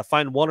that. Yeah,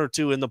 find 1 or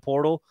 2 in the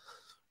portal.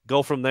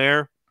 Go from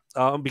there.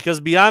 Because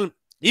beyond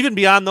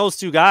those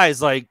 2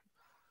 guys, like,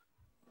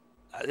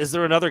 is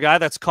there another guy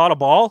that's caught a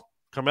ball?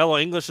 Carmelo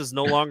English is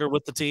no longer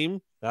with the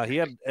team. He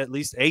had at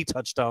least a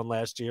touchdown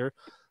last year.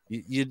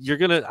 You're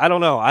going to – I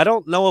don't know. I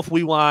don't know if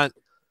we want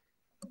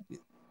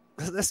 –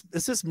 is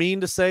this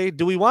mean to say?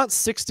 Do we want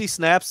 60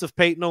 snaps of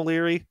Peyton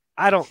O'Leary?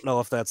 I don't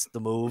know if that's the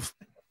move,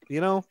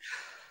 you know?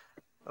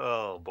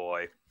 Oh,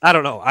 boy. I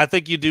don't know. I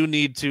think you do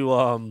need to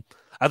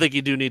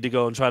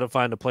go and try to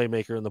find a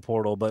playmaker in the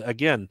portal. But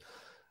again,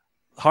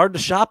 hard to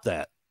shop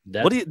that.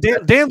 Dan,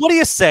 what do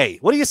you say?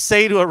 What do you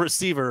say to a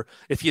receiver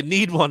if you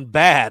need one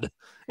bad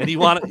and you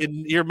want it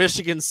in your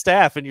Michigan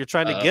staff and you're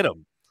trying to get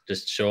him?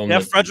 Just show him. Yeah,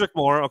 Frederick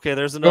Moore. Okay,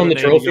 there's another the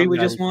trophy we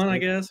just won, I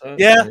guess.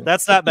 Yeah,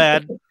 that's not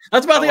bad.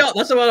 That's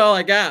about all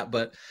I got.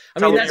 But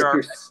I mean,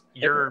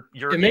 you're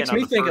it makes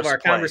me think of our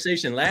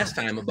conversation last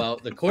time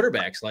about the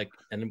quarterbacks. Like,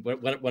 and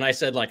when I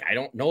said, like, I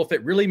don't know if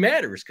it really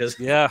matters because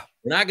we're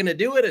not going to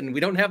do it, and we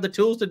don't have the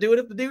tools to do it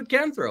if the dude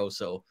can throw.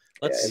 So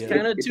let's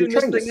kind of tune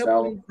this thing up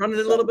and run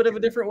it a little bit of a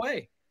different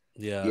way.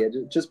 Yeah,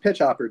 just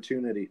pitch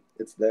opportunity.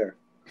 It's there.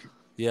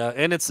 Yeah,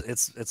 and it's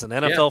an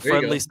NFL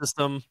friendly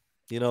system.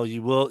 You know,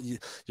 you'll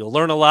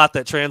learn a lot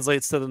that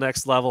translates to the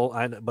next level.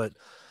 But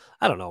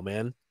I don't know,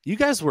 man. You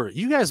guys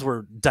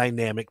were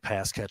dynamic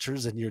pass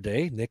catchers in your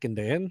day, Nick and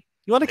Dan.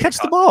 You want to catch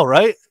the ball,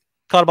 right?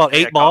 Caught about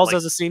 8 balls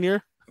as a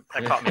senior.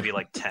 I caught maybe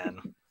like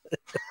 10.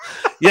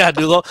 Yeah,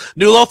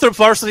 New Lothrop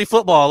varsity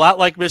football, a lot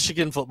like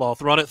Michigan football.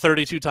 Run it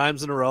 32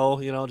 times in a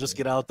row. You know, just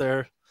get out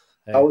there.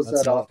 Hey, how was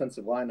that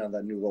offensive line on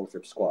that New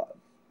Lothrop squad?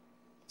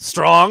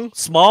 Strong,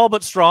 small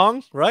but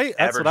strong, right?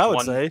 That's what I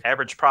would say.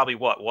 Average probably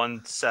what,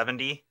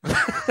 170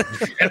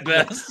 at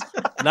best.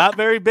 Not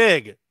very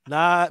big.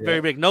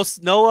 Very big. No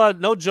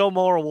Joe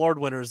Moore Award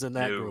winners in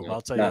that group. I'll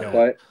tell you that.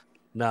 Quite.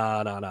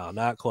 No,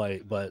 not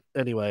quite. But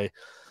anyway,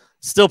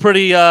 still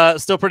pretty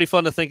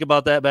fun to think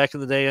about that back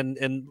in the day.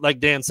 And like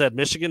Dan said,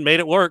 Michigan made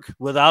it work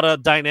without a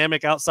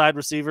dynamic outside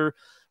receiver.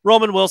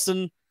 Roman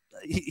Wilson,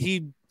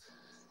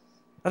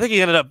 I think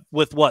he ended up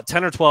with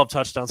 10 or 12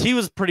 touchdowns. He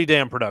was pretty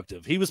damn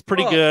productive. He was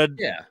pretty good.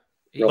 Yeah.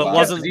 But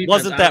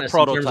wasn't that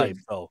prototype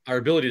though. Our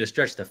ability to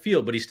stretch the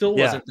field, but he still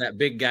wasn't that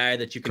big guy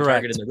that you can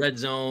target in the red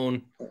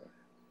zone.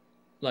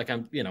 Like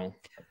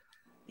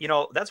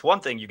that's one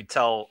thing you could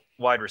tell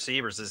wide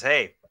receivers is,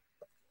 hey,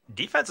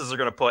 defenses are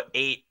going to put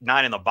 8,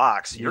 9 in the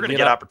box. You're going to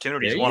get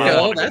opportunities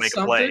one-on-one to make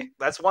a play.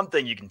 That's one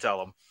thing you can tell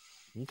them.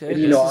 Okay.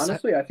 And,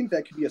 honestly, I think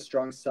that could be a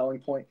strong selling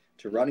point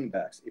to running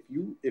backs.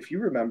 If you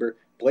remember,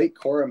 Blake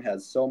Corum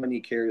has so many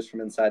carries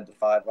from inside the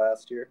 5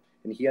 last year,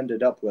 and he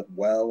ended up with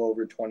well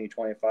over 20,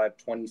 25,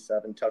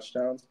 27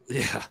 touchdowns.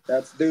 Yeah.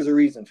 There's a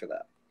reason for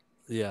that.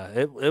 Yeah.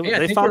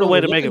 They found a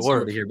way to make it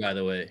work. Here, by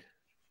the way.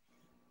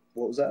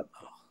 What was that?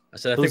 I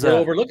said, I think we're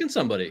overlooking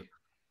somebody.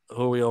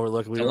 Who are we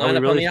overlooking? To line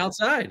up on the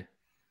outside.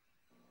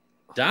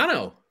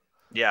 Dono.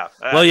 Yeah.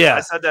 I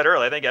said that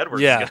earlier. I think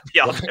Edwards is going to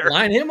be out there.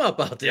 Line him up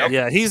out there.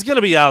 Yeah, he's going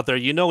to be out there.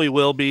 He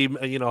will be.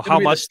 How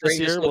much this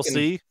year? We'll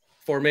see.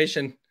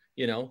 Formation.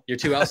 Your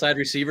 2 outside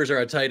receivers are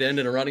a tight end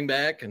and a running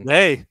back. And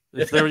hey,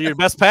 if they're your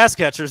best pass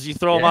catchers, you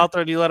throw them out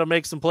there and you let them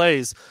make some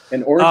plays.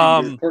 And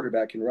Oregon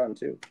quarterback can run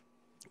too.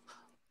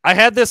 I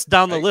had this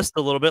down the list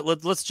a little bit.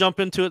 Let's jump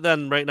into it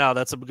then right now.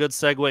 That's a good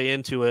segue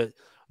into it.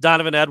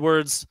 Donovan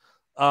Edwards.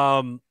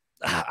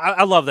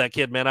 I love that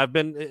kid, man. I've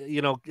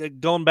been,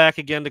 going back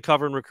again to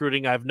covering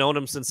recruiting. I've known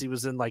him since he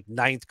was in like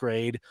 9th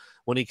grade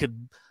when he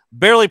could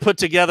barely put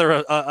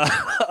together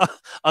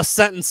a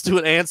sentence to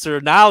an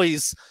answer. Now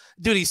he's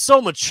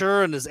so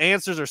mature and his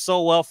answers are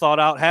so well thought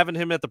out. Having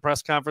him at the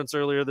press conference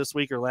earlier this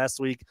week or last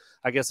week,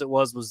 I guess it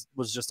was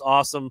just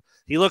awesome.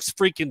 He looks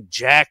freaking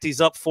jacked. He's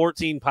up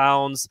 14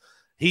 pounds.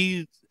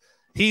 He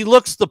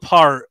looks the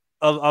part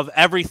of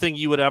everything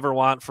you would ever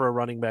want for a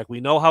running back. We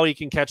know how he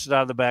can catch it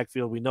out of the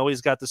backfield. We know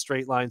he's got the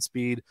straight line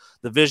speed.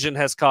 The vision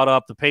has caught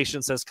up. The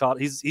patience has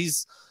caught.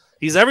 He's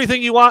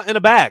everything you want in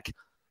a back.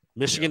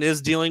 Michigan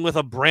is dealing with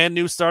a brand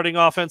new starting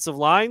offensive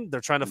line.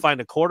 They're trying to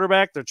find a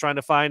quarterback. They're trying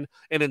to find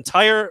an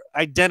entire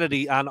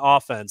identity on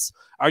offense.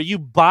 Are you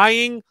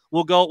buying?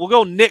 We'll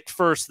go Nick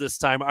first this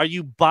time. Are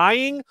you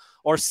buying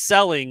or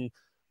selling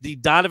the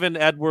Donovan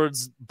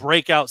Edwards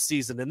breakout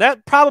season? And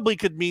that probably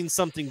could mean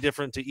something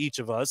different to each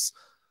of us,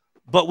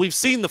 but we've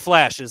seen the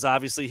flashes.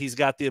 Obviously, he's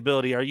got the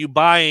ability. Are you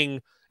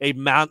buying a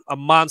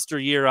monster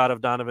year out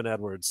of Donovan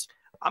Edwards?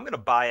 I'm going to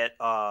buy it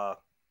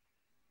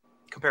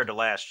compared to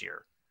last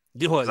year.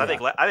 Yeah. I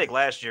think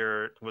last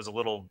year was a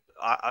little,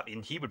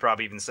 and he would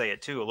probably even say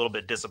it too, a little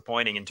bit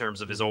disappointing in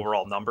terms of his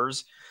overall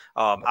numbers.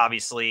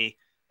 Obviously,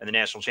 in the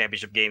national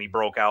championship game, he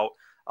broke out.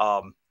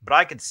 But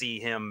I could see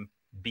him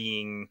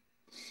being,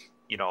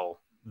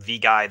 the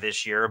guy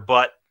this year.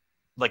 But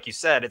like you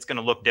said, it's going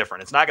to look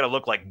different. It's not going to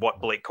look like what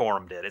Blake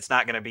Corum did. It's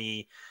not going to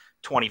be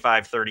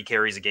 25, 30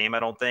 carries a game, I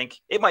don't think.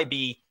 It might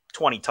be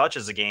 20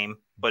 touches a game,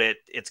 but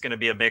it's going to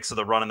be a mix of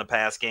the run and the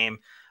pass game,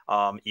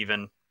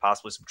 even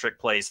possibly some trick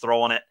plays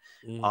throwing it.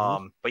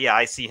 Mm-hmm. But yeah,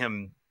 I see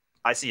him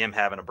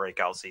having a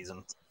breakout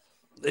season.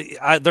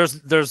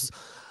 There's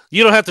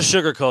you don't have to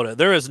sugarcoat it.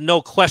 There is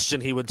no question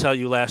he would tell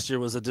you last year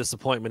was a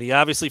disappointment. He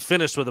obviously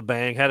finished with a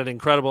bang, had an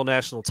incredible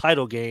national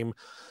title game.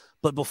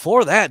 But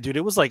before that, dude,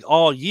 it was like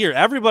all year.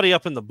 Everybody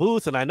up in the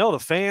booth, and I know the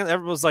fan,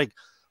 everyone was like,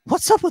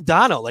 what's up with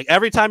Dono? Like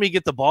every time he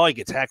get the ball, he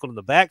get tackled in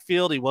the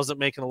backfield. He wasn't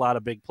making a lot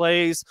of big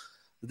plays.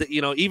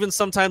 Even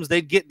sometimes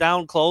they'd get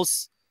down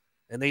close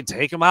and they'd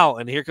take him out.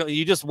 And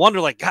you just wonder,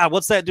 like, God,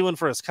 what's that doing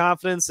for his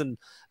confidence? And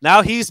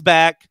now he's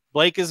back.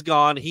 Blake is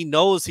gone. He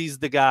knows he's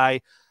the guy.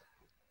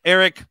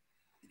 Eric,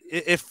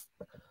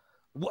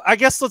 I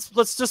guess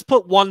let's just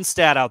put one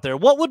stat out there.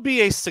 What would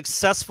be a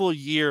successful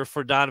year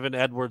for Donovan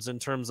Edwards in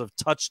terms of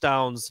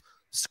touchdowns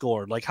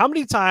scored? Like how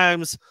many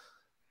times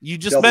you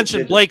just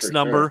mentioned Blake's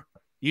number. Sure.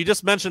 You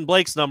just mentioned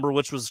Blake's number,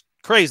 which was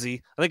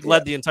crazy. I think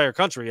led the entire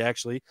country,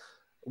 actually.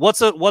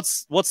 What's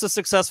a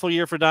successful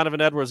year for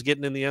Donovan Edwards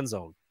getting in the end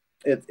zone?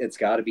 It's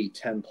got to be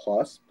 10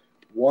 plus.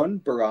 One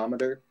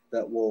barometer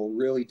that will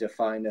really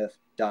define if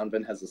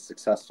Donovan has a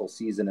successful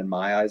season in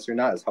my eyes or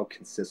not is how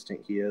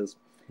consistent he is.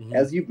 Mm-hmm.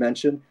 As you've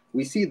mentioned,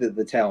 we see that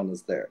the talent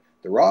is there.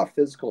 The raw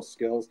physical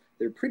skills,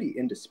 they're pretty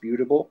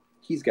indisputable.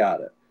 He's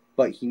got it.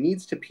 But he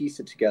needs to piece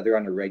it together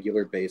on a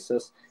regular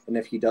basis. And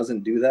if he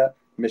doesn't do that,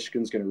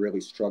 Michigan's going to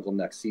really struggle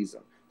next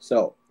season.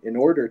 So in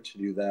order to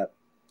do that,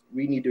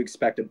 we need to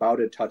expect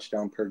about a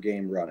touchdown per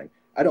game running.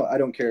 I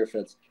don't care if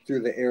it's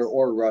through the air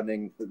or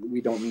running.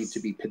 We don't need to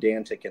be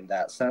pedantic in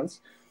that sense.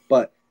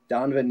 But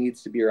Donovan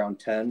needs to be around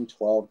 10,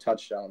 12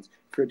 touchdowns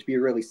for it to be a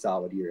really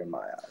solid year in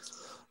my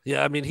eyes.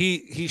 Yeah, I mean,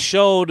 he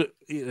showed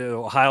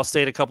Ohio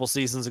State a couple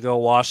seasons ago,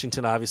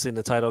 Washington obviously in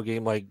the title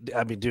game. Like,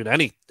 I mean, dude,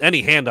 any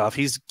handoff,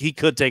 he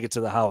could take it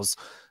to the house.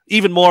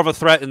 Even more of a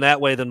threat in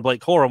that way than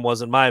Blake Corum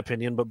was, in my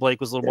opinion. But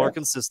Blake was a little more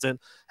consistent,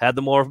 had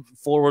the more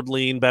forward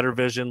lean, better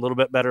vision, a little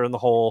bit better in the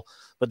hole.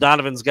 But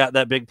Donovan's got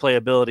that big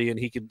playability, and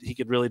he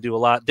could really do a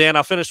lot. Dan,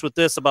 I'll finish with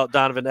this about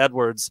Donovan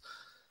Edwards.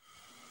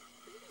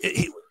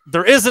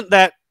 There isn't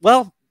that,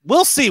 well,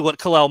 we'll see what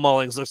Kalel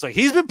Mullings looks like.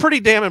 He's been pretty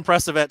damn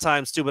impressive at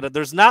times too, but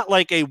there's not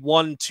like a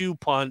 1-2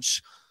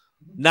 punch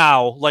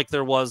now like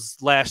there was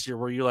last year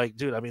where you're like,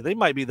 dude, I mean, they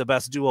might be the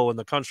best duo in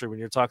the country when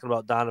you're talking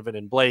about Donovan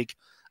and Blake.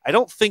 I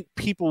don't think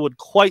people would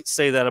quite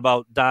say that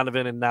about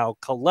Donovan and now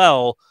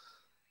Kalel.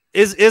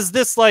 Is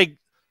this like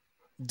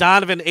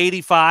Donovan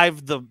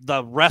 85,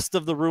 the rest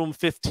of the room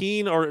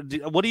 15, or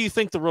what do you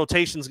think the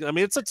rotation's? I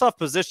mean, it's a tough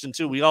position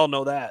too. We all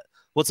know that.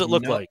 What's it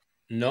look like?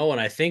 No,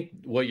 and I think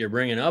what you're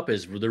bringing up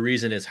is the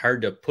reason it's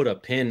hard to put a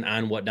pin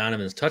on what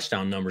Donovan's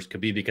touchdown numbers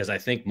could be, because I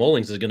think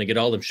Mullings is going to get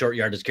all them short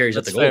yardage carries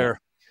at the goal line.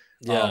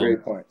 Yeah,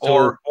 great point.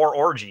 Or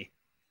Orgy.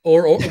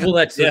 Or well,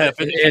 that's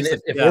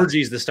if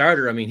Orgy's the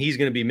starter, I mean, he's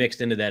going to be mixed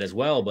into that as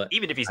well. But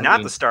even if he's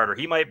not the starter,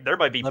 there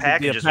might be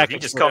packages where he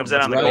just comes in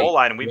on the goal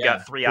line and we've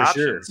got three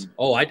options. Sure.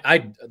 Oh,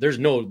 there's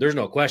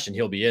no question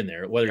he'll be in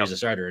there, whether he's a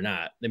starter or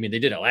not. I mean, they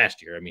did it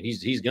last year. I mean,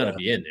 he's going to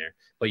be in there.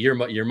 But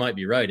you might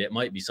be right. It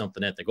might be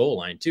something at the goal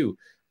line too.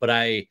 But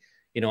I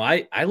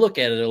look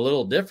at it a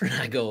little different.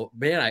 I go,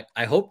 man,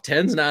 I hope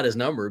 10's not his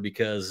number,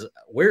 because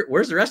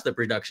where's the rest of the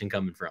production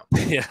coming from?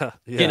 Yeah.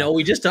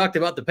 We just talked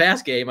about the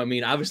pass game. I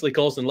mean, obviously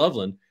Colson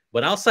Loveland,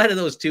 but outside of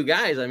those two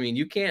guys, I mean,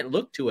 you can't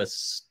look to a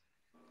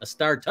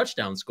star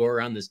touchdown scorer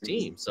on this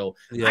team. So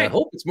I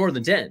hope it's more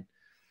than 10.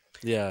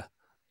 Yeah.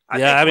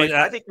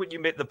 I think when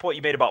you made the point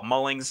you made about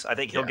Mullings, I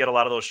think he'll get a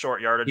lot of those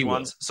short yardage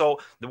ones. So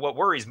what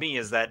worries me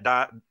is that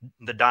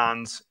the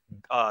Don's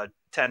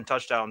 10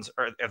 touchdowns,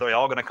 are they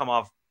all going to come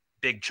off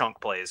big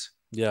chunk plays?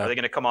 Yeah. Are they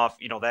going to come off,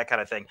 that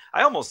kind of thing?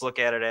 I almost look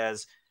at it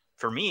as,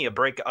 for me, a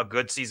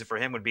good season for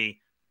him would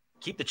be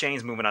keep the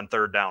chains moving on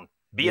third down.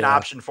 Be an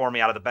option for me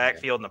out of the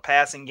backfield in the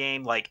passing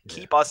game. Like,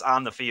 keep us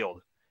on the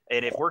field.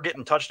 And if we're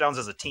getting touchdowns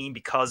as a team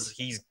because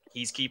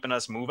he's keeping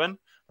us moving,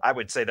 I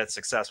would say that's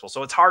successful.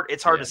 So it's hard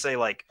to say,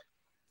 like,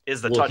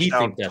 is the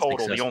touchdown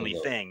total the only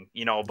thing, But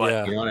you know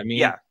what I mean?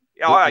 Yeah.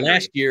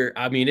 Last year,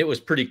 I mean, it was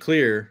pretty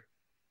clear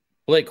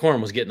Blake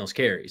Corum was getting those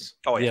carries.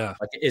 Oh yeah.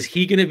 Like, is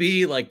he going to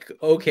be like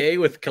okay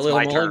with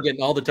Kalel Mullings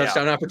getting all the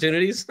touchdown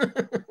opportunities?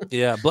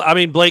 Yeah, I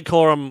mean, Blake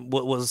Corum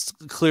was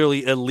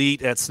clearly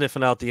elite at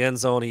sniffing out the end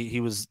zone.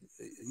 He was,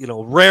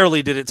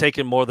 rarely did it take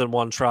him more than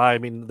one try. I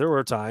mean, there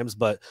were times,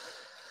 but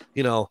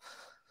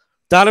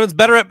Donovan's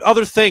better at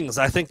other things.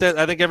 I think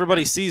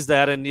everybody sees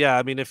that. And yeah,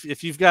 I mean,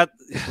 if you've got,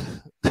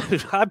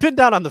 I've been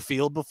down on the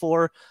field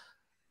before.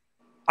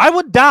 I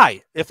would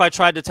die if I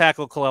tried to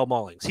tackle Kalel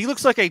Mullings. He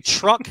looks like a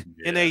truck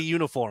in a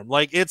uniform.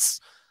 Like, he's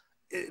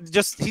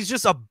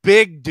just a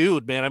big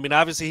dude, man. I mean,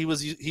 obviously he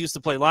used to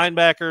play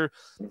linebacker.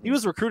 He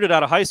was recruited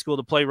out of high school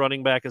to play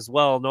running back as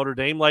well. Notre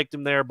Dame liked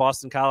him there.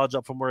 Boston College,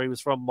 up from where he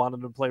was from, wanted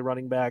him to play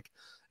running back.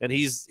 And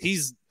he's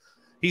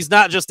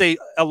not just a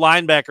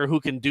linebacker who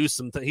can do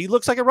something. He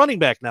looks like a running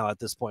back now at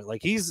this point.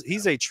 Like,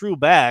 he's a true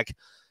back.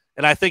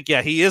 And I think,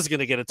 he is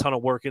going to get a ton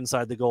of work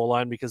inside the goal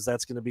line, because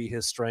that's going to be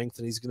his strength,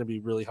 and he's going to be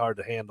really hard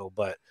to handle.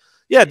 But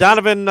yeah,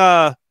 Donovan,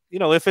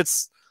 if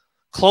it's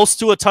close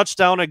to a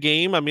touchdown a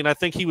game, I mean, I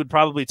think he would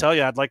probably tell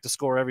you, I'd like to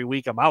score every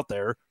week I'm out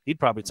there. He'd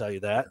probably tell you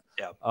that.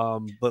 Yeah.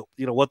 But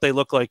what they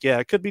look like,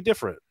 it could be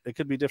different. It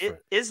could be different.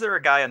 Is there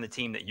a guy on the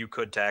team that you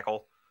could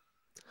tackle?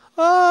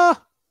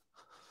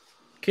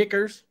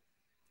 Kickers.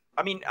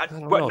 I mean, not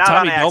Tommy on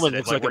Bowman accident,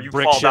 looks like a you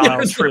brick fall down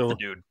shot and trip the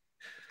dude.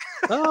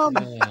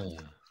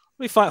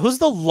 Let me find who's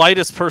the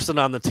lightest person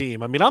on the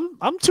team. I mean, I'm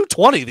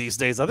 220 these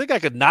days. I think I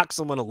could knock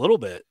someone a little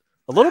bit.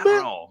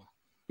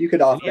 You could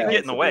get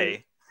in the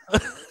way.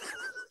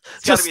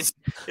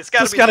 It's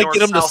got to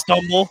get him to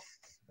stumble.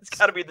 It's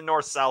got to be the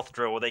north-south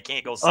drill where they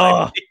can't go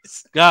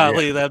sideways.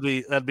 Golly,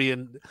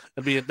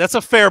 that's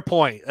a fair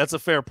point. That's a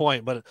fair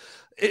point. But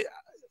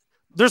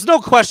there's no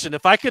question.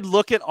 If I could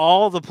look at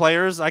all the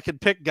players, I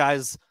could pick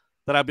guys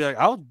that I'd be like,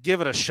 I'll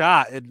give it a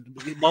shot. And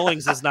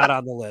Mullings is not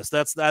on the list.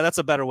 That's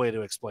a better way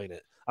to explain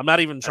it. I'm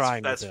not even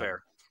trying. That's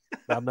fair.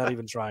 I'm not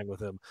even trying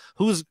with him.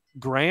 Who's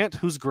Grant?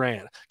 Who's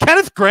Grant?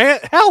 Kenneth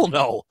Grant? Hell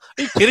no.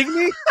 Are you kidding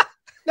me?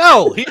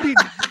 No, he'd be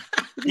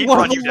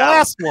one of the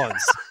last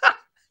ones.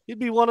 He'd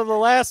be one of the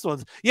last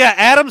ones. Yeah,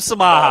 Adam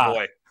Samaha. Oh,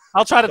 boy.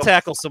 I'll try to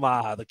tackle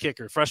Samaha, the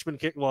kicker, freshman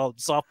kick. Well,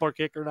 sophomore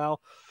kicker now.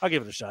 I'll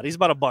give it a shot. He's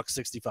about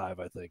 $165,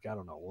 I think. I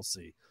don't know. We'll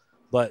see.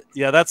 But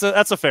yeah, that's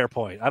a fair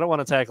point. I don't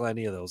want to tackle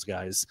any of those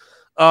guys.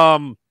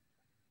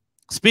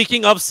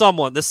 Speaking of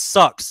someone, this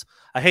sucks.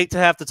 I hate to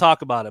have to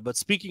talk about it, but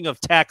speaking of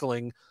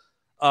tackling,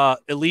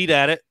 elite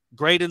at it,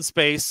 great in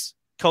space,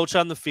 coach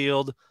on the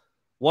field,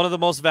 one of the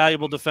most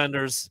valuable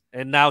defenders,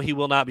 and now he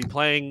will not be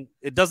playing.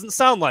 It doesn't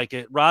sound like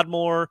it. Rod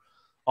Moore,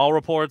 all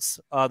reports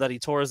that he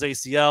tore his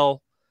ACL.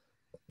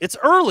 It's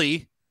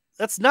early.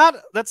 That's not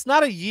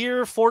a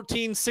year,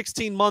 14,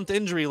 16-month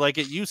injury like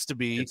it used to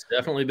be. It's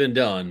definitely been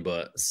done,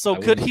 but so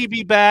could he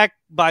be back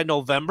by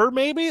November?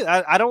 Maybe.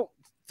 I don't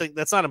think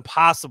that's not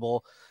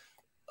impossible.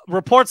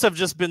 Reports have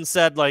just been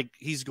said like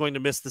he's going to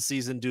miss the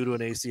season due to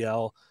an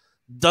ACL.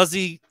 Does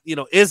he?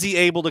 Is he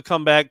able to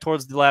come back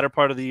towards the latter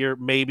part of the year?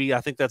 Maybe.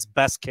 I think that's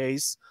best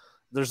case.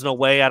 There's no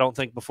way. I don't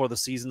think before the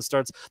season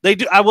starts. They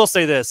do. I will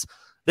say this.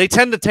 They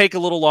tend to take a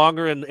little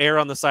longer and err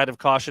on the side of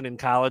caution in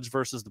college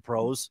versus the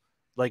pros.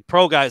 Like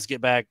pro guys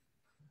get back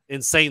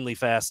insanely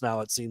fast now,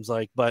 it seems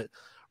like. But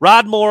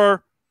Rod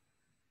Moore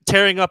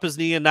tearing up his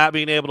knee and not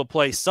being able to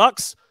play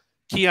sucks.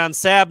 Keon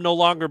Sabb no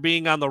longer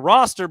being on the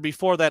roster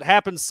before that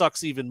happens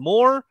sucks even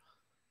more.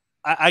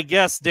 I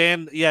guess,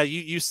 Dan, yeah,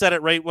 you said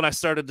it right when I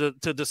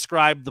started to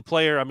describe the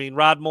player. I mean,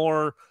 Rod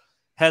Moore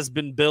has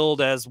been billed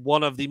as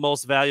one of the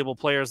most valuable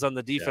players on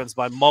the defense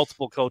by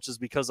multiple coaches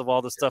because of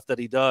all the stuff that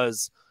he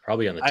does.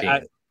 Probably on the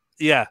team.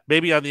 Yeah,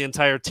 maybe on the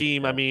entire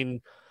team. Yeah. I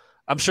mean,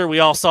 I'm sure we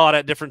all saw it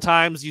at different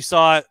times. You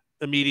saw it,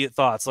 immediate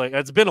thoughts. Like,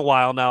 it's been a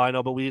while now, I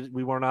know, but we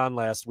weren't on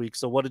last week.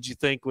 So what did you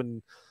think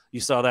when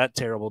you saw that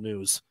terrible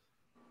news?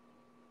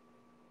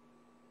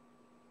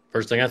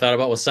 First thing I thought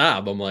about was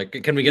Saab. I'm like,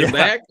 can we get him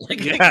back? Like,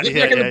 get back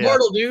in the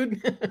portal,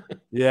 dude.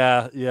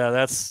 yeah,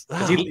 that's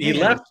he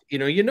left.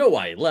 You know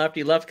why he left.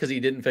 He left because he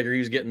didn't figure he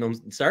was getting them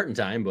starting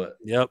time. But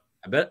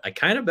I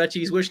kind of bet you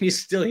he's wishing he's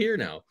still here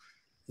now.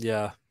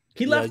 Yeah,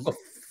 he left.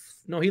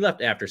 No, he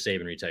left after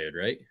Saban retired,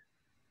 right?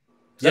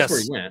 That's where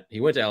he went.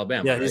 He went to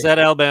Alabama. Yeah, he's at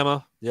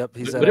Alabama. Yep,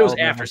 but it was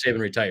after Saban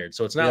retired,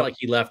 so it's not like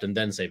he left and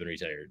then Saban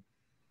retired.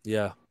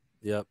 Yeah.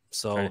 Yep.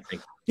 So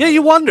yeah,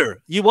 you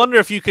wonder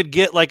if you could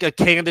get like a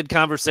candid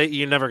conversation.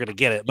 You're never going to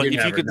get it, but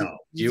if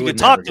you could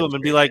talk to him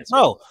and be like,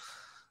 "No,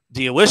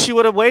 do you wish you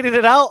would have waited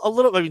it out a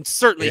little?" I mean,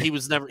 certainly he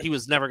was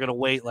never going to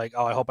wait. Like,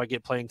 oh, I hope I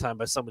get playing time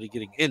by somebody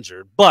getting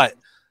injured, but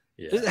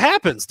it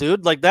happens,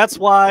 dude. Like that's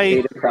why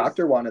Hayden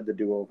Proctor wanted the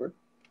do-over.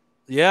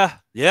 Yeah.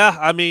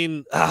 I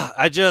mean,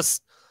 it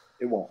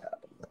won't happen.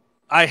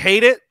 I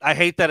hate it. I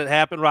hate that it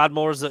happened. Rod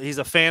Moore's he's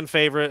a fan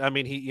favorite. I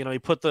mean, he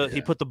put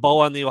the bow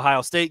on the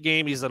Ohio State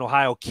game. He's an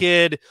Ohio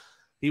kid.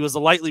 He was a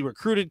lightly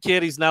recruited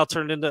kid. He's now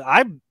turned into.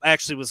 I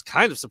actually was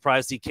kind of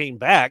surprised he came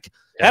back.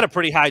 Had a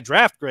pretty high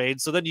draft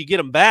grade. So then you get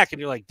him back, and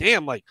you're like,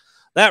 damn, like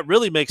that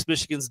really makes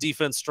Michigan's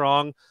defense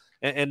strong.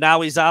 And now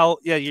he's out.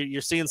 Yeah,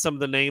 you're seeing some of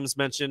the names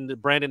mentioned.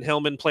 Brandon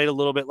Hillman played a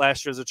little bit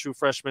last year as a true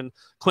freshman.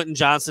 Quentin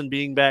Johnson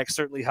being back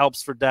certainly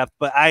helps for depth.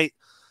 But I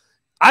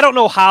don't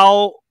know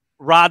how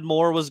Rod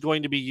Moore was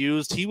going to be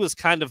used. He was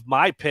kind of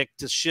my pick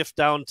to shift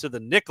down to the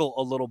nickel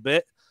a little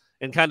bit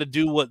and kind of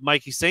do what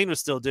Mikey Sainer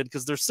still did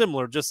because they're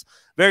similar, just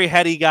very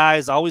heady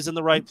guys, always in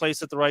the right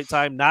place at the right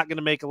time, not going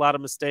to make a lot of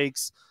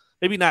mistakes.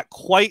 Maybe not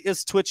quite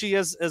as twitchy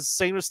as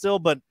Sainer still,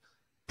 but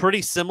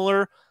pretty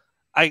similar.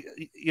 I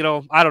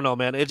don't know,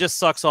 man. It just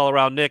sucks all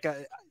around, Nick.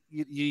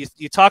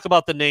 You talk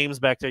about the names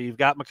back there. You've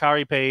got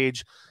Makari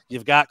Page.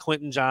 You've got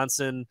Quentin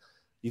Johnson.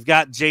 You've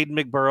got Jaden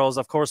McBurrows.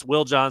 Of course,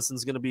 Will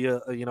Johnson's going to be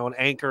an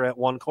anchor at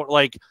one corner.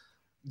 Like,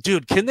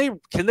 dude, can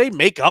they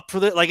make up for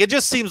that? Like, it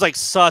just seems like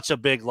such a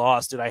big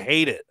loss, dude. I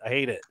hate it.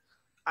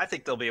 I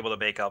think they'll be able to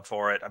make up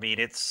for it. I mean,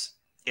 it's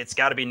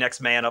got to be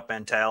next man up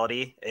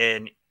mentality.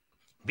 And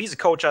if he's a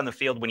coach on the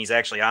field when he's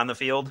actually on the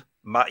field,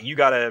 you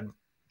got to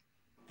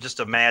just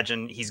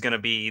imagine he's going to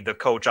be the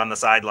coach on the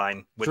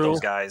sideline with those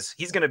guys.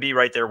 He's going to be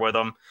right there with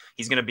them.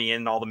 He's going to be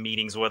in all the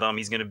meetings with them.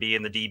 He's going to be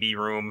in the DB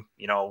room,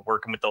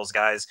 working with those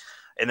guys.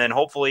 And then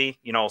hopefully,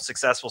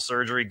 successful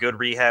surgery, good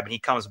rehab, and he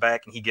comes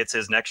back and he gets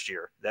his next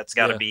year. That's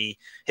got to be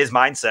his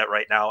mindset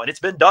right now. And it's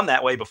been done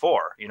that way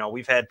before.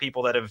 We've had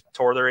people that have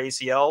tore their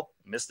ACL,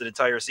 missed an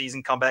entire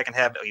season, come back and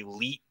have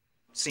elite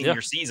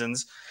senior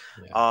seasons.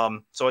 Yeah.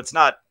 So it's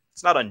not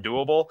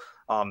undoable.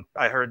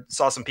 I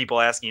saw some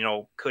people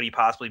asking, could he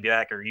possibly be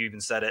back? Or you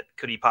even said it,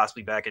 could he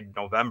possibly be back in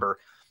November?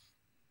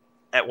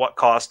 At what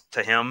cost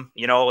to him?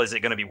 Is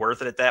it going to be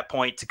worth it at that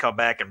point to come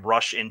back and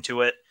rush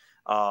into it?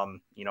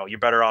 You're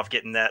better off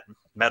getting that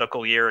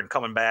medical year and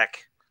coming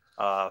back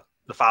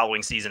the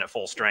following season at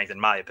full strength, in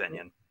my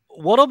opinion.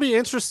 What'll be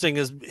interesting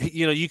is,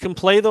 you can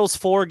play those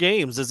 4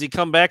 games. Does he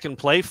come back and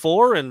play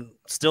 4 and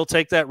still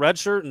take that red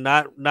shirt and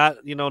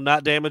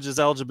not damage his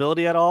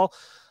eligibility at all?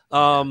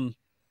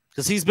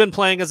 because he's been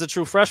playing as a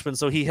true freshman,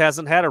 so he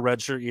hasn't had a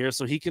redshirt year,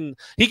 so he can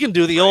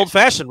do the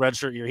old-fashioned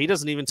redshirt year. He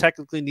doesn't even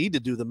technically need to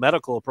do the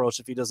medical approach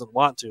if he doesn't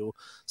want to.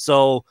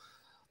 So,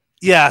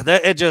 yeah,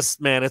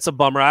 it's a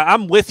bummer.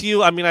 I'm with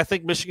you. I mean, I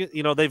think Michigan,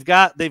 they've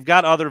got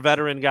other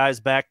veteran guys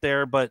back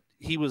there, but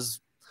he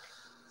was.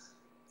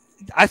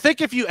 I think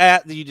if you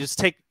just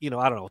take, I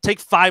don't know, take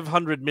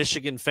 500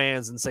 Michigan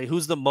fans and say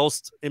who's the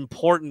most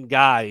important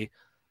guy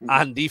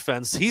on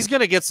defense, he's going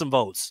to get some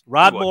votes.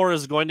 Rod Moore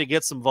is going to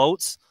get some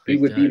votes. He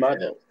would be my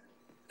vote.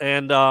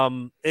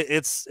 And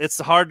it's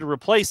hard to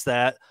replace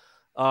that.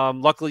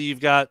 Luckily, you've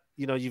got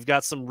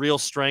some real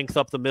strength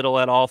up the middle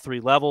at all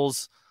three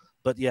levels.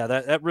 But yeah,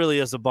 that really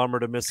is a bummer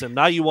to miss him.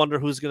 Now you wonder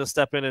who's going to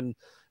step in and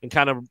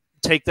kind of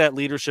take that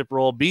leadership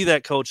role, be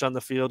that coach on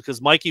the field,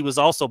 because Mikey was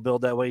also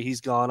billed that way.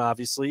 He's gone,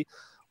 obviously.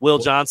 Will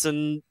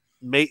Johnson,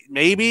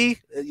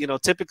 maybe,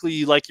 typically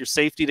you like your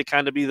safety to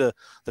kind of be the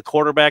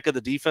quarterback of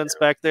the defense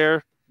back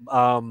there.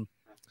 Man,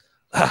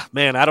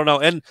 I don't know.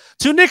 And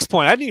to Nick's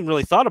point, I didn't even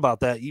really thought about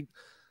that.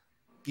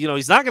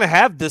 He's not going to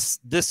have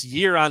this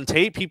year on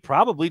tape. He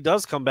probably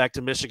does come back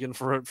to Michigan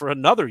for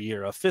another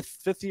year, a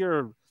fifth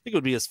year. I think it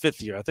would be his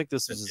 5th year. I think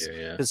this is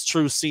his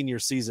true senior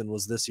season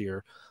was this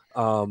year.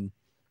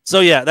 So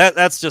yeah,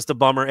 that's just a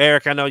bummer.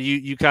 Eric, I know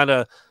you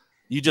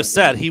just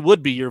said he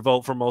would be your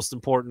vote for most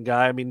important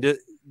guy. I mean,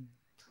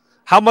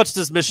 how much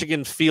does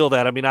Michigan feel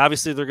that? I mean,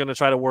 obviously they're going to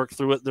try to work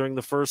through it during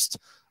the first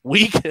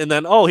week, and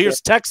then here's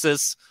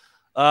Texas.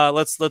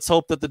 Let's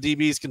hope that the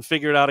DBs can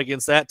figure it out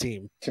against that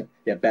team.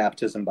 Yeah,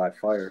 baptism by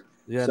fire.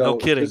 Yeah, so no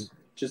kidding.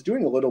 Just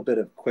doing a little bit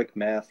of quick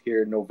math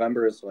here.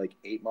 November is like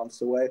 8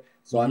 months away,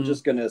 so I'm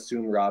just going to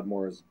assume Rod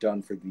Moore is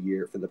done for the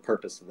year for the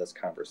purpose of this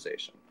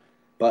conversation.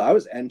 But I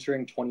was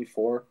entering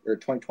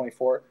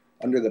 2024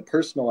 under the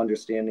personal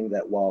understanding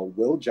that while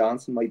Will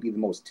Johnson might be the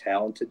most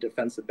talented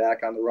defensive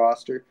back on the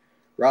roster,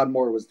 Rod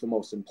Moore was the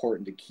most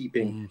important to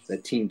keeping the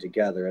team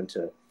together and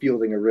to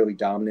fielding a really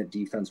dominant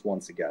defense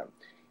once again.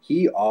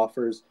 He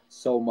offers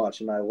so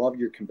much, and I love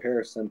your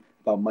comparison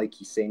about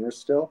Mikey Sainer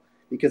still,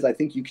 because I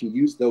think you can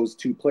use those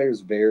two players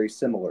very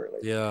similarly.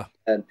 Yeah.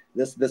 And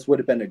this would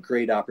have been a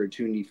great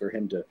opportunity for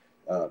him to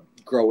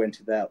grow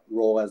into that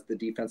role as the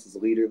defense's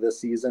leader this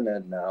season,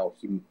 and now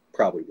he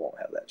probably won't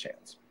have that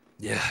chance.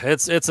 Yeah,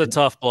 it's a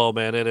tough blow,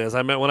 man. It is.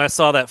 I mean, when I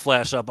saw that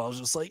flash up, I was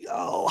just like,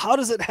 oh, how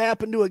does it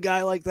happen to a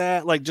guy like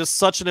that? Like, just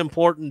such an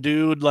important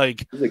dude.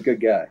 Like, he's a good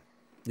guy.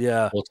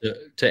 Yeah. Well,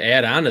 to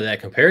add on to that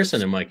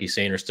comparison, and Mikey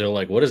Sainer still,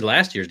 like, what does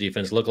last year's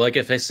defense look like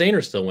if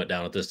Sainer still went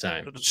down at this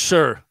time?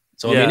 Sure.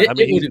 So yeah,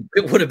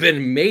 it would have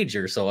been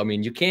major. So I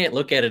mean, you can't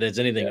look at it as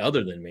anything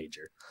other than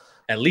major.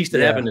 At least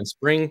it happened in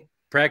spring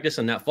practice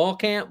and not fall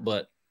camp,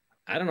 but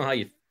I don't know how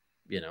you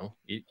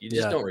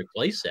just don't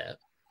replace that.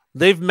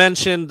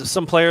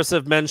 Some players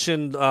have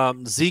mentioned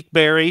Zeke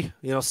Berry,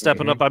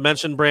 stepping up. I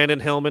mentioned Brandon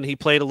Hillman. He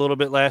played a little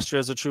bit last year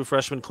as a true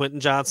freshman.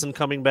 Quentin Johnson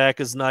coming back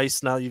is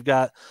nice. Now you've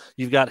got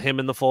him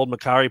in the fold.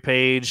 Makari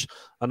Page,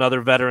 another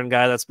veteran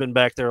guy that's been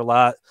back there a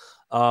lot.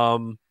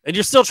 And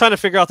you're still trying to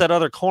figure out that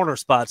other corner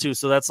spot too.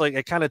 So that's like,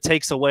 it kind of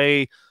takes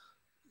away,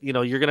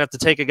 you're going to have to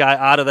take a guy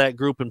out of that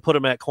group and put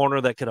him at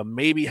corner that could have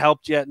maybe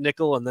helped you at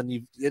nickel. And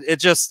then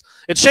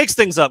it shakes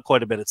things up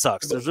quite a bit. It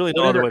sucks. There's really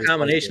no other way.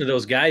 Combination of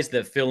those guys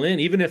that fill in,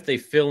 even if they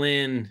fill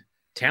in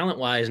talent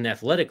wise and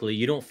athletically,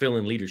 you don't fill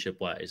in leadership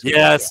wise.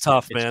 Yeah, it's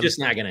tough, man. It's just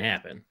not going to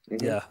happen.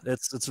 Yeah,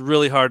 it's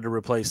really hard to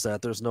replace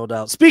that. There's no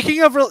doubt.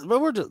 Speaking of,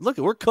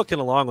 we're cooking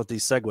along with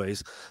these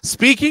segues.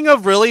 Speaking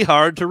of really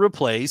hard to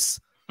replace,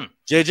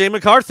 JJ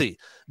McCarthy.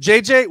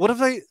 JJ, what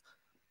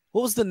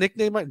was the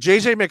nickname?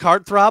 JJ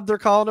McHeartthrob, they're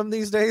calling him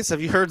these days.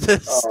 Have you heard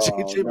this?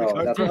 JJ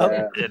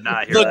McHeartthrob. I did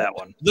not hear that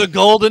one. The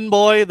golden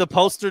boy, the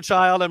poster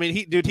child. I mean,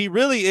 he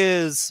really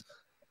is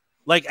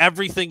like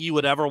everything you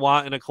would ever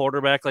want in a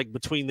quarterback, like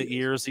between the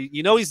ears.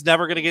 He's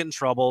never going to get in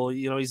trouble.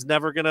 He's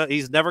never going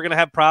to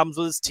have problems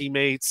with his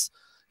teammates.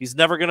 He's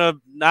never going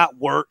to not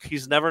work.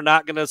 He's never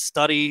not going to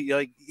study.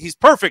 Like, he's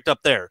perfect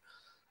up there.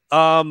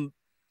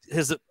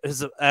 His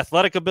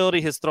athletic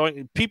ability, his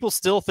throwing, people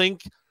still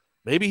think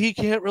maybe he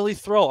can't really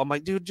throw. I'm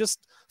like, dude, just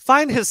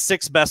find his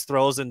 6 best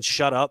throws and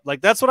shut up. Like,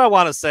 that's what I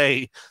want to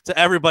say to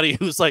everybody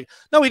who's like,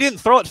 no, he didn't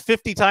throw it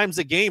 50 times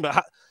a game.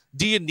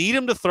 Do you need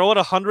him to throw it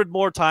 100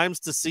 more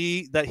times to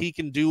see that he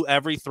can do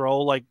every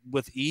throw like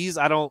with ease?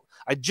 I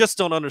just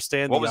don't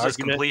understand. What was his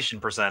completion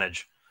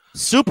percentage?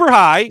 Super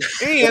high.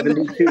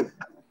 And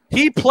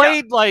he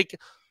played like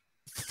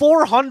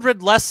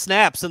 400 less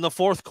snaps in the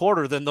fourth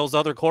quarter than those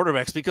other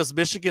quarterbacks because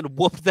Michigan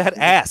whooped that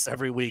ass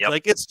every week.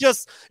 Like, it's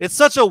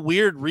such a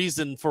weird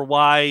reason for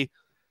why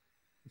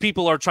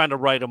people are trying to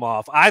write him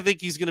off. I think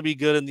he's going to be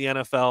good in the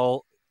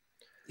NFL.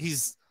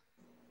 He's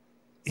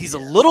a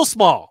little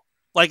small.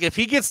 Like, if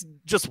he gets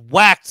just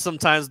whacked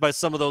sometimes by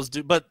some of those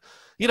dudes, but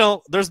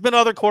there's been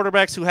other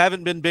quarterbacks who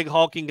haven't been big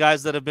hulking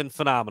guys that have been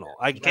phenomenal.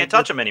 You can't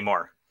touch him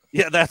anymore.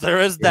 Yeah,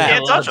 there is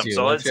that. You can't touch him,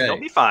 so he'll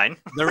be fine.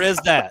 There is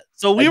that.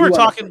 So we were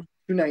talking.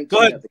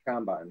 219 at the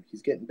combine.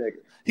 He's getting bigger.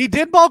 He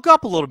did bulk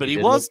up a little bit. He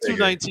was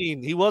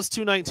 219. He was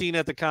 219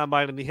 at the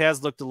combine, and he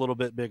has looked a little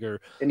bit bigger.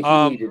 And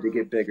he needed to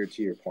get bigger,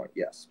 to your point.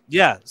 Yes.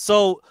 Yeah.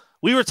 So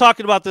we were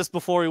talking about this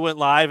before we went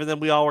live, and then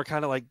we all were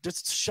kind of like,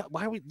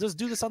 why we just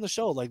do this on the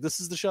show? Like, this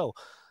is the show.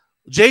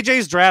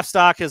 JJ's draft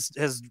stock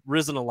has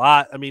risen a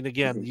lot. I mean,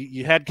 again,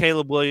 you had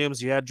Caleb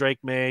Williams, you had Drake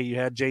May, you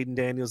had Jaden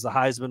Daniels, the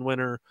Heisman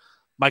winner,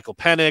 Michael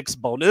Penix,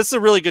 Bo. This is a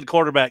really good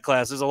quarterback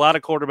class. There's a lot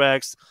of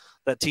quarterbacks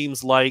that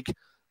teams like.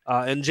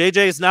 And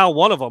JJ is now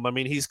one of them. I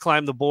mean, he's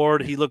climbed the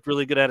board. He looked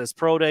really good at his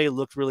pro day,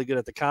 looked really good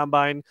at the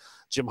combine.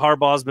 Jim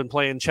Harbaugh's been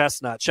playing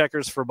chess, not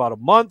checkers, for about a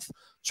month,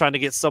 trying to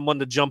get someone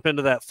to jump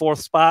into that 4th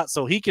spot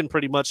so he can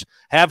pretty much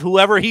have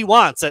whoever he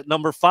wants at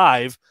number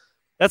 5.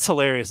 That's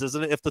hilarious,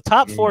 isn't it? If the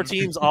top 4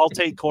 teams all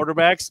take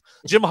quarterbacks,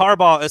 Jim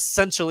Harbaugh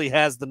essentially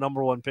has the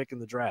number 1 pick in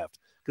the draft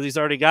because he's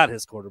already got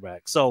his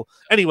quarterback. So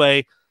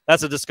anyway,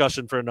 that's a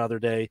discussion for another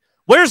day.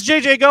 Where's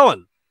JJ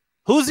going?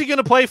 Who's he going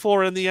to play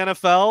for in the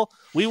NFL?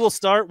 We will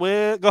start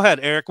with – go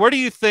ahead, Eric. Where do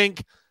you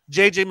think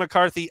J.J.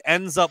 McCarthy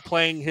ends up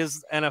playing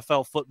his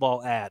NFL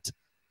football at?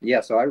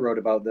 Yeah, so I wrote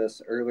about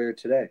this earlier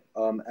today.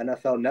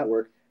 NFL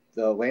Network,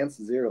 the Lance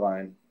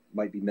Zierlein,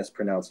 might be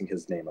mispronouncing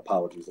his name.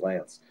 Apologies,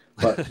 Lance.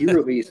 But he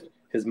released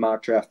his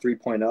mock draft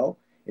 3.0,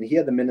 and he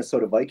had the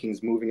Minnesota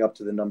Vikings moving up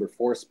to the number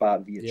 4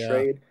 spot via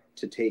trade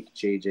to take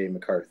J.J.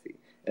 McCarthy.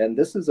 And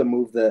this is a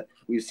move that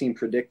we've seen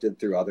predicted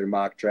through other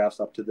mock drafts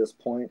up to this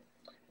point.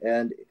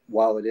 And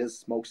while it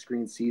is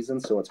smokescreen season,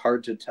 so it's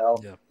hard to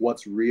tell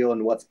what's real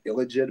and what's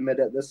illegitimate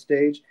at this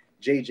stage,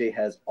 JJ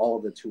has all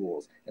the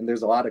tools. And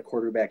there's a lot of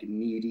quarterback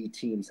needy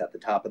teams at the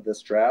top of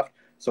this draft.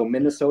 So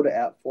Minnesota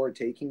at 4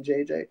 taking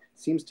JJ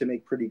seems to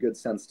make pretty good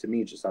sense to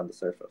me just on the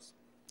surface.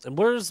 And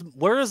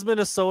where is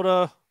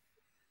Minnesota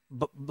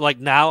like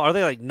now? Are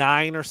they like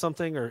 9 or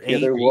something or 8? Yeah,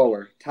 they're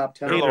lower. Top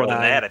 10. They're lower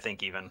than that, I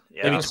think, even.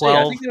 Yeah. Maybe 12.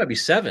 I think they might be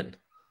 7.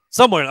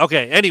 Somewhere.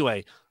 Okay.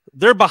 Anyway,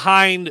 they're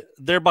behind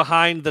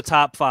the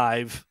top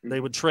 5. They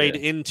would trade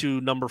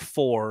into number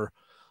 4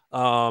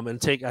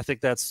 and take, I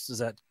think is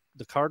that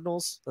the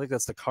Cardinals? I think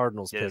that's the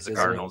Cardinals pick. It's the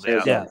Cardinals,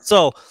 yeah.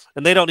 So,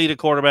 and they don't need a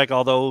quarterback,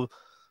 although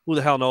who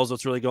the hell knows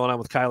what's really going on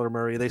with Kyler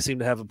Murray. They seem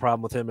to have a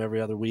problem with him every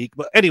other week.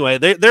 But anyway,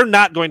 they're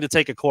not going to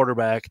take a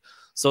quarterback.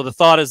 So the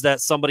thought is that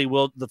somebody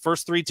will, the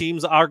first 3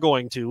 teams are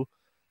going to,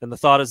 and the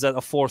thought is that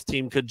a 4th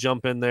team could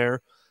jump in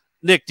there.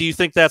 Nick, do you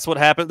think that's what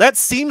happened? That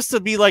seems to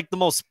be like the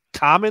most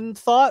common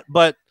thought,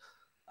 but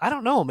I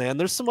don't know, man.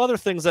 There's some other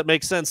things that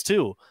make sense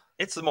too.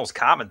 It's the most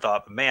common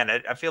thought, but man,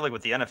 I feel like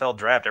with the NFL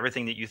draft,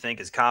 everything that you think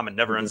is common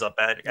never ends up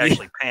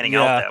actually panning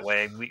out that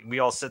way. We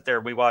all sit there,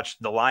 we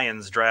watched the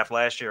Lions draft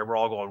last year. We're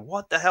all going,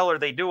 what the hell are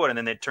they doing? And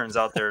then it turns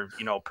out they're,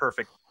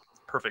 perfect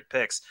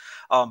picks.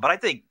 But I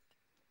think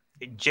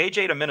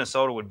JJ to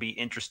Minnesota would be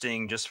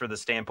interesting just for the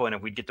standpoint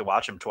of we'd get to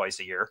watch him twice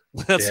a year.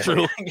 That's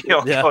true.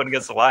 Going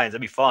against the Lions,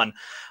 that'd be fun.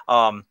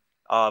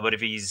 But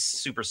if he's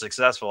super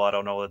successful, I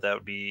don't know that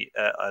would be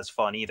as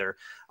fun either.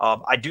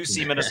 I do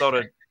see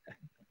Minnesota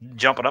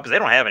jumping up because they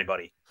don't have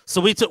anybody. So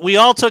we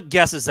all took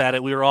guesses at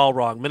it. We were all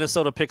wrong.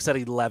 Minnesota picks at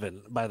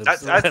 11 by the.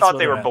 I thought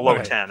they were below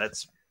 10.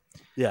 That's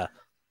yeah.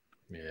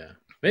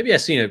 Maybe I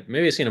seen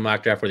a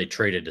mock draft where they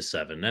traded to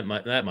 7. That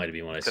might have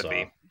been what I saw.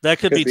 That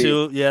could be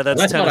too. Yeah,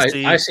 that's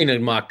Tennessee. I seen a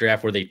mock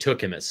draft where they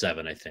took him at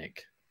 7. I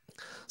think.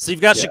 So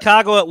you've got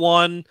Chicago at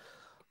 1.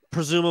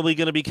 Presumably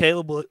going to be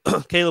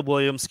Caleb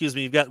Williams. Excuse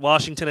me. You've got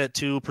Washington at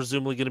 2.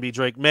 Presumably going to be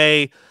Drake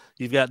May.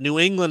 You've got New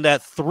England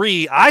at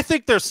 3. I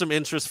think there's some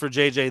interest for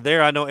JJ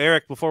there. I know,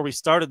 Eric, before we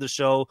started the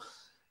show,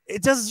 he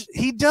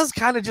does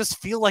kind of just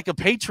feel like a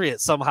Patriot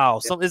somehow.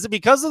 Is it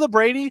because of the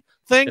Brady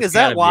thing? Is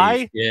that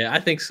why? Yeah, I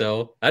think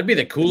so. That'd be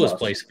the coolest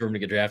place for him to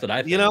get drafted,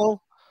 I think.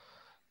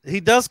 He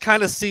does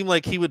kind of seem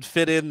like he would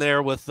fit in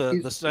there with I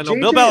know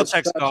Bill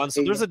Belichick's gone,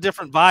 so there's a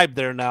different vibe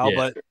there now,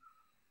 but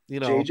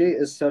JJ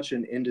is such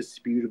an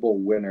indisputable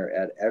winner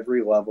at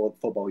every level of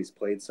football he's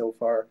played so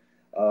far.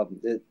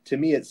 To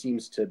me, it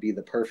seems to be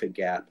the perfect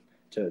gap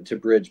to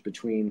bridge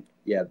between,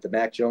 the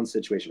Mac Jones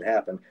situation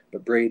happened,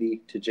 but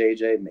Brady to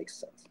JJ makes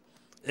sense.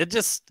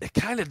 It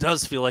kind of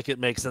does feel like it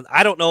makes sense.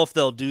 I don't know if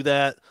they'll do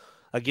that.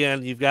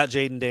 Again, you've got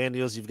Jaden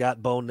Daniels, you've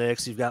got Bo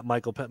Nix, you've got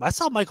Michael Penix. I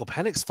saw Michael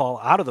Penix fall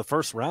out of the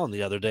first round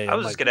the other day. I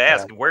was just going to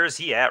ask, where is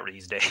he at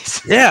these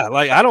days? Yeah,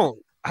 I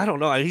don't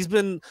know. He's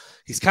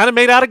kind of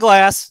made out of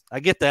glass.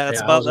 I get that.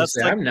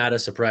 I'm not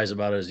as surprised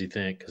about it as you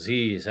think because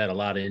he's had a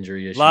lot of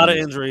injury issues. A lot of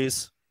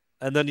injuries.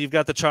 And then you've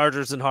got the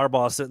Chargers and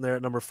Harbaugh sitting there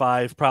at number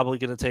 5, probably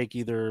going to take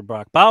either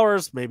Brock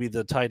Bowers, maybe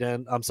the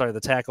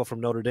tackle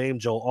from Notre Dame,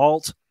 Joe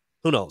Alt.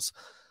 Who knows?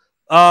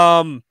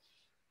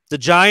 The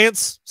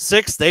Giants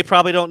 6, they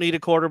probably don't need a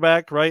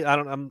quarterback, right? I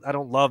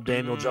don't love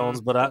Daniel Jones,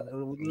 but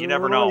you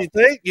never know.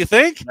 You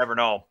think? You never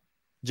know.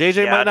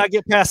 JJ might not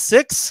get past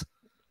 6.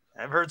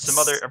 I've heard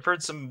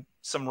some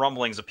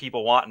rumblings of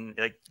people wanting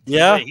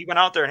he went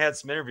out there and had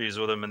some interviews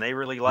with him and they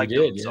really liked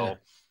him. Yeah. So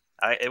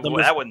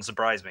that wouldn't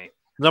surprise me.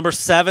 Number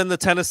 7, the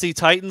Tennessee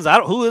Titans.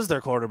 Who is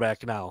their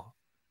quarterback now?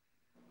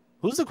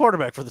 Who's the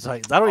quarterback for the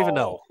Titans? I don't even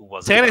know.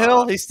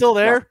 Tannehill, he's still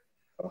there.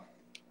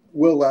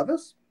 Will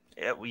Levis?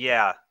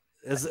 Yeah.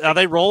 Are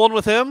they rolling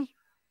with him?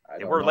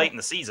 We're late in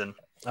the season.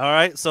 All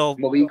right, so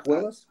Malik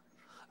Willis.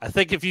 I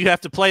think if you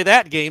have to play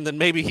that game, then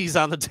maybe he's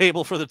on the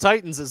table for the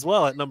Titans as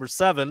well at number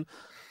 7.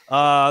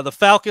 The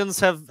Falcons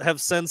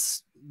have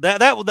since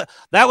that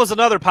was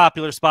another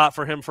popular spot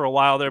for him for a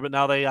while there, but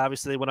now they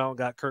went out and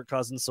got Kirk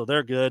Cousins, so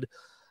they're good.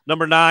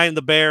 Number 9,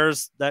 the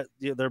Bears,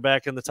 they're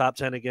back in the top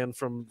 10 again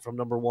from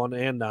number 1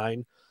 and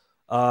 9.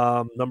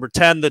 Number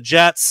 10, the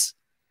Jets,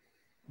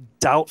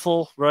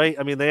 doubtful, right?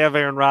 I mean, they have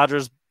Aaron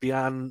Rodgers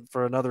beyond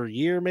for another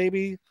year,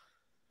 maybe.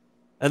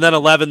 And then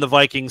 11, the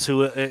Vikings,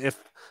 who if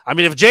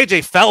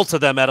JJ fell to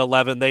them at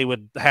 11, they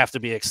would have to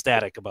be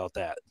ecstatic about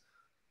that,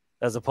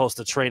 as opposed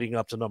to trading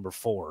up to number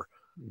 4.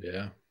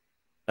 Yeah.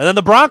 And then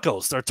the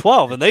Broncos are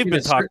 12, and they've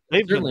been talking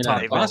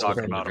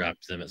about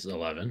them at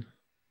 11.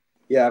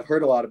 Yeah, I've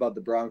heard a lot about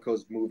the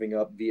Broncos moving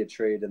up via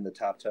trade in the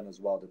top 10 as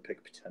well to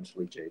pick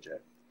potentially JJ.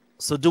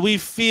 So do we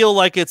feel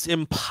like it's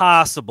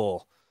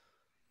impossible?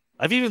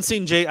 I've even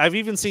seen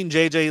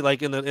JJ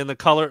like in the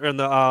color in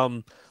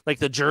the like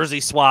the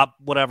jersey swap,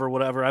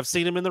 whatever. I've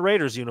seen him in the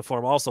Raiders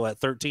uniform also at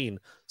 13.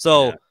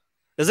 So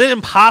is it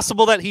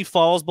impossible that he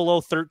falls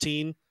below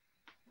 13?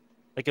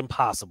 Like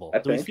impossible.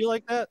 Do we feel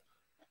like that?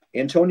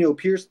 Antonio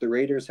Pierce, the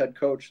Raiders head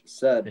coach,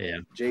 said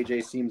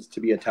JJ seems to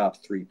be a top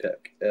 3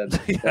 pick. And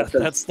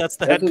that's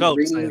the head coach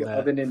saying that.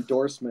 Of an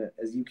endorsement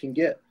as you can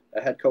get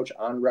a head coach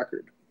on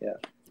record. Yeah.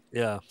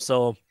 Yeah.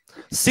 So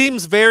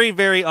seems very,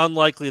 very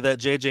unlikely that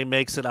JJ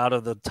makes it out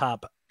of the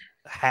top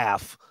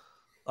half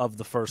of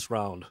the first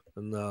round.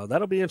 And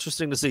that'll be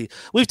interesting to see.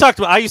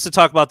 I used to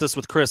talk about this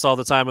with Chris all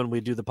the time when we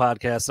do the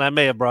podcast, and I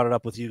may have brought it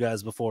up with you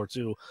guys before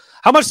too.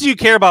 How much do you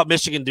care about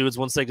Michigan dudes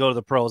once they go to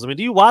the pros? I mean,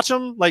 do you watch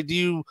them? Like,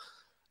 you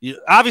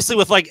obviously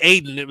with like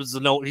Aiden, it was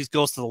he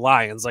goes to the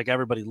Lions, like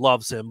everybody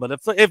loves him. But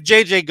if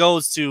JJ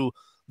goes to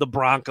the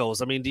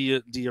Broncos, I mean, do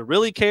you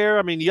really care?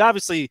 I mean,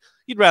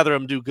 you'd rather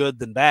him do good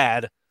than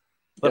bad.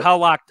 But how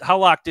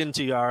locked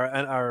into you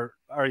are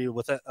you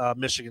with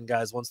Michigan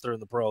guys once they're in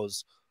the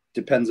pros?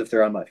 Depends if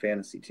they're on my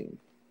fantasy team.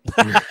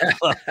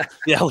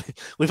 Yeah,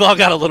 we've all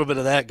got a little bit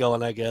of that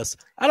going, I guess.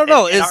 I don't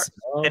know.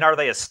 And are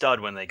they a stud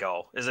when they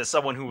go? Is it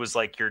someone who was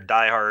like your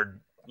diehard,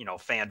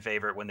 fan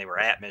favorite when they were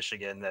at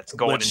Michigan that's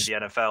going into the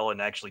NFL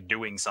and actually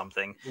doing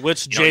something?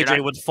 Which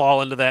JJ would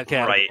fall into that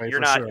category. Right.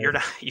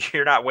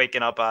 You're not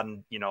waking up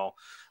on,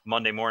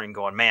 Monday morning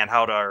going, man,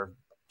 how'd our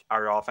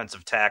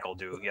offensive tackle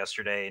do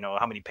yesterday?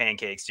 How many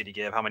pancakes did he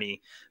give? How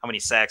many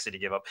sacks did he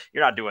give up?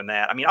 You're not doing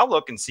that. I mean, I'll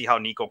look and see how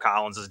Nico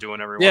Collins is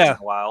doing every once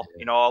in a while.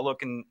 I'll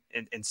look and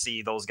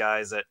see those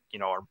guys that,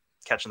 are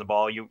catching the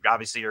ball. You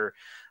obviously are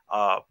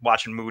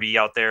watching Moody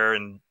out there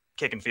and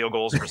kicking field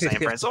goals for San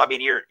Fran. So, I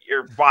mean,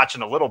 you're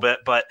watching a little bit,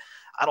 but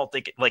I don't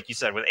think, like you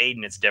said, with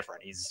Aiden, it's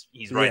different. He's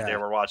right there.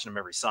 We're watching him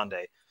every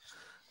Sunday.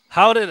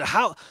 How did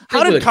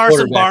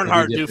Carson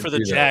Barnhart do for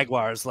the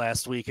Jaguars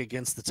last week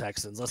against the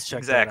Texans? Let's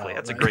check that out.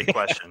 That's a great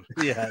question.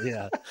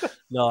 Yeah.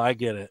 No, I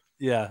get it.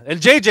 Yeah.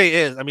 And JJ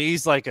is, I mean,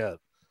 he's like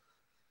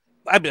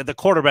the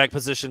quarterback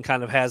position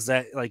kind of has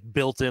that like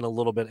built in a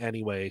little bit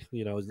anyway.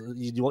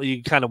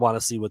 You kind of want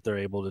to see what they're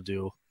able to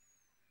do.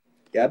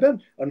 Yeah, I've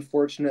been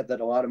unfortunate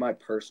that a lot of my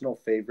personal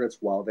favorites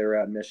while they were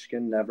at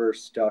Michigan never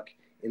stuck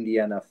in the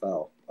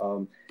NFL.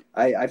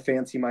 I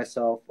fancy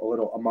myself a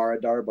little Amara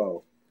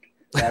Darboh.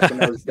 Back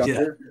when I was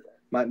younger,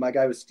 my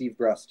guy was Steve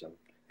Breston,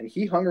 and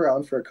he hung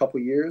around for a couple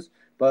years,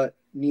 but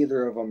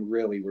neither of them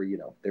really were,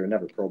 they were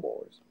never Pro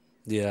Bowlers.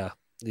 Yeah.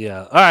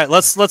 All right,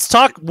 let's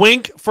talk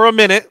Wink for a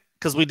minute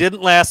because we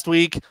didn't last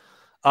week.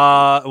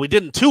 We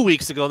didn't 2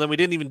 weeks ago, and then we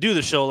didn't even do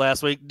the show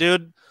last week,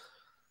 dude.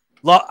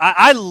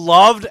 I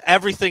loved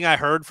everything I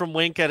heard from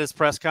Wink at his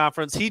press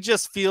conference. He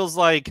just feels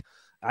like,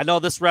 I know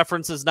this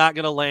reference is not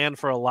going to land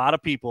for a lot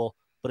of people,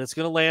 but it's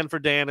going to land for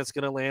Dan. It's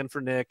going to land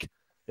for Nick.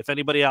 If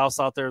anybody else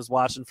out there is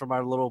watching from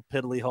our little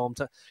piddly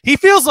hometown, he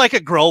feels like a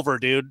Grover,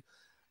 dude.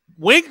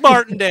 Wink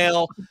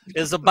Martindale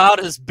is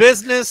about his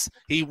business.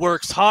 He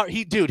works hard.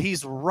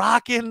 He's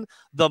rocking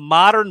the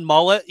modern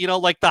mullet,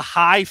 like the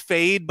high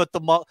fade, but the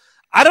mullet.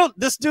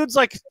 This dude's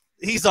like,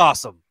 he's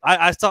awesome.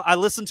 I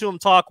listened to him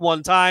talk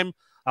one time.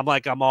 I'm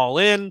like, I'm all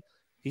in.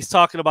 He's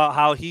talking about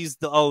how he's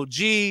the OG.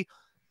 He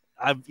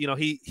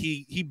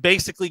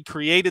basically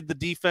created the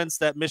defense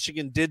that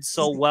Michigan did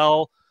so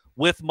well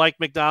with Mike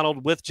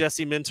McDonald, with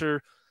Jesse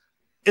Minter.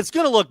 It's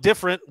going to look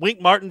different.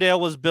 Wink Martindale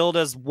was billed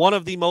as one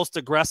of the most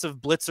aggressive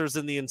blitzers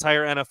in the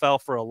entire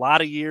NFL for a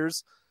lot of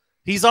years.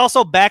 He's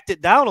also backed it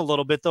down a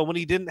little bit, though, when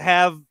he didn't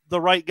have the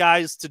right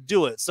guys to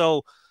do it.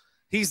 So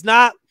he's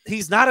not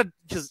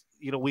because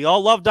we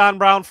all loved Don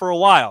Brown for a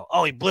while.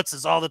 Oh, he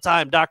blitzes all the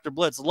time. Dr.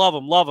 Blitz, love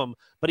him.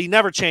 But he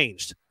never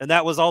changed. And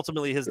that was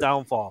ultimately his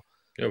downfall.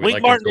 Yeah,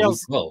 Wink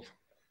Martindale's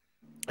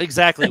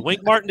exactly.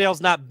 Wink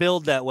Martindale's not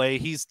billed that way.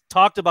 He's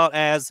talked about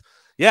as,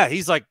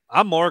 he's like,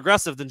 I'm more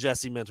aggressive than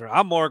Jesse Minter.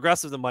 I'm more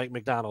aggressive than Mike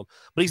McDonald.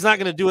 But he's not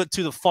going to do it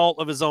to the fault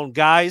of his own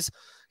guys.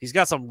 He's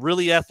got some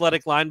really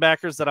athletic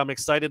linebackers that I'm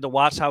excited to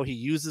watch how he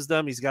uses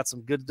them. He's got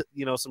some good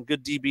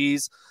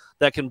DBs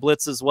that can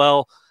blitz as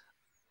well.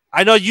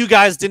 I know you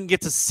guys didn't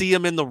get to see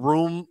him in the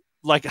room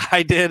like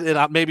I did,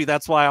 and maybe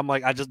that's why I'm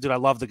like, I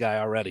love the guy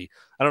already.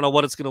 I don't know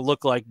what it's going to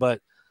look like, but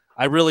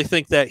I really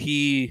think that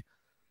he,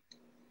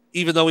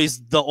 even though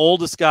he's the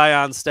oldest guy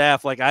on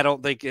staff, like I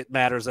don't think it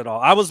matters at all.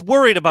 I was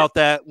worried about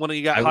that when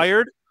he got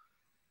hired.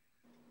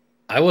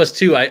 I was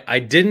too. I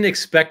didn't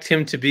expect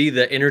him to be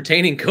the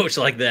entertaining coach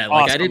like that.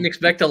 Like I didn't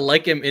expect to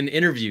like him in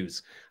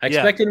interviews. I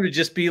expected him to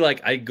just be like,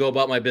 I go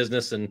about my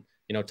business and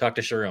talk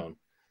to Sherrone.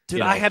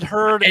 Dude, I had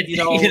heard, and,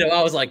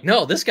 I was like,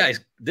 no, this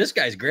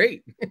guy's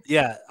great.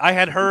 Yeah, I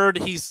had heard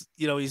he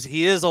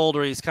is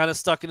older. He's kind of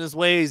stuck in his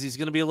ways. He's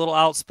going to be a little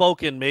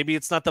outspoken. Maybe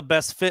it's not the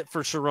best fit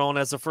for Sherrone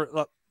as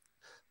a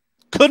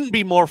couldn't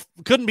be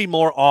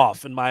more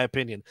off in my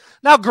opinion.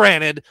 Now,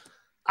 granted,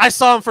 I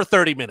saw him for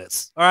 30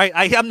 minutes. All right,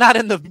 I'm not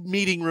in the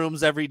meeting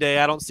rooms every day.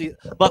 I don't see,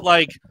 but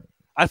like,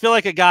 I feel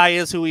like a guy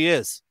is who he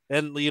is,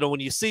 and when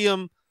you see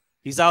him,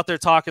 he's out there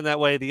talking that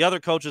way. The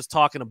other coaches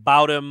talking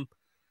about him.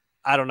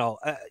 I don't know.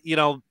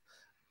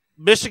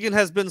 Michigan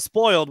has been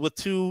spoiled with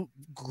 2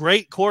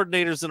 great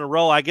coordinators in a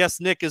row. I guess,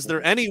 Nick, is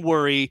there any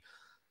worry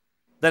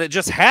that it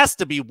just has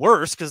to be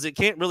worse because it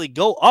can't really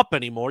go up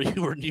anymore?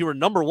 You were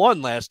number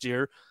 1 last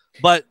year,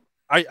 but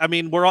I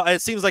mean,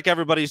 it seems like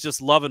everybody's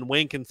just loving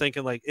Wink and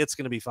thinking like it's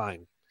going to be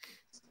fine.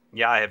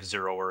 Yeah, I have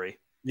zero worry.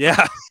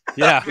 Yeah.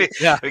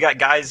 We got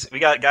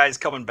guys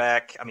coming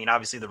back. I mean,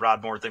 obviously the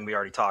Rod Moore thing we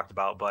already talked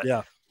about, but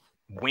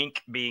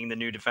Wink being the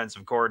new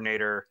defensive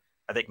coordinator,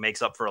 I think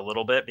makes up for a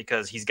little bit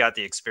because he's got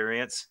the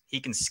experience. He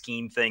can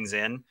scheme things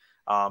in.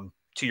 To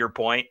your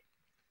point,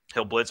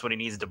 he'll blitz when he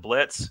needs to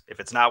blitz.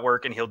 If it's not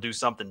working, he'll do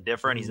something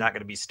different. He's not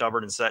going to be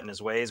stubborn and set in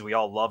his ways. We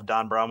all loved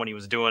Don Brown when he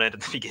was doing it at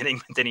the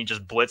beginning, but then he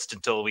just blitzed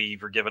until we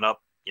were giving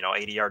up,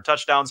 80-yard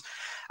touchdowns.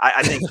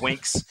 I think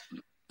Wink's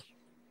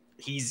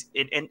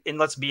and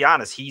let's be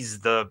honest,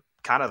 he's the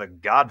kind of the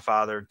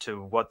godfather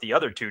to what the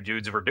other 2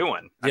 dudes were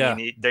doing. I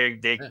mean,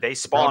 they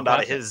spawned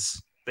out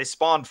of they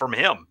spawned from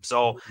him.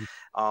 So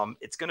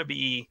it's going to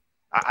be,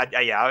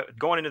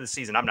 going into the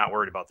season, I'm not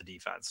worried about the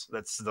defense.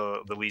 That's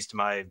the least of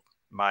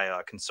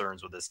my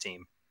concerns with this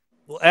team.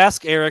 Well,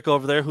 ask Eric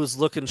over there who's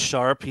looking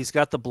sharp. He's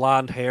got the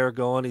blonde hair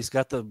going. He's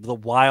got the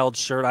wild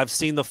shirt. I've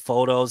seen the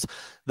photos.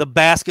 The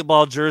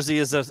basketball jersey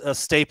is a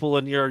staple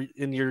in your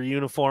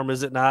uniform,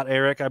 is it not,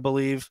 Eric? I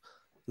believe.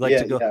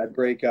 I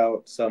break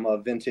out some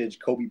vintage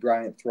Kobe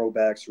Bryant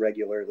throwbacks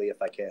regularly if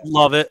I can.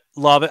 Love it.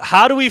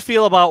 How do we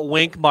feel about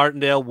Wink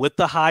Martindale with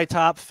the high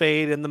top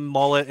fade and the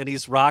mullet, and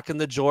he's rocking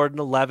the Jordan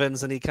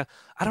 11s, and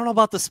I don't know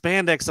about the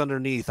spandex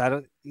underneath.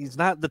 He's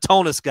not the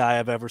tonest guy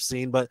I've ever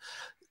seen, but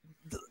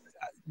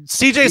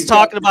CJ's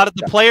talking about it.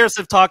 The players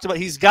have talked about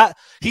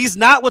he's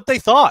not what they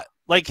thought.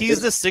 Like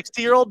he's this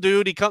 60-year-old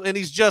dude. He comes and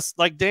he's just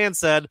like Dan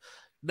said.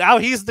 Now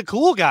he's the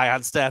cool guy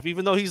on staff,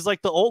 even though he's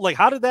like the old. Like,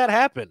 how did that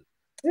happen?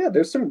 Yeah,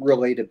 there's some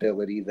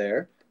relatability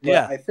there.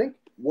 But I think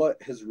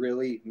what has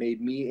really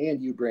made me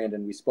and you,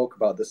 Brandon, we spoke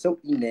about this, so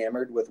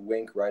enamored with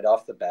Wink right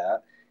off the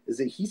bat, is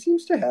that he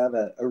seems to have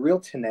a real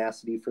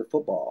tenacity for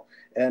football.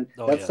 And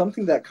that's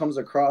something that comes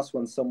across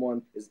when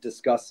someone is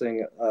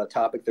discussing a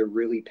topic they're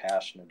really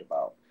passionate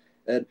about.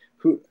 And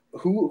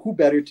who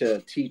better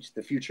to teach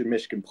the future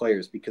Michigan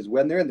players? Because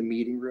when they're in the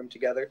meeting room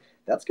together,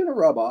 that's going to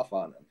rub off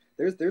on them.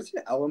 There's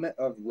an element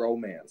of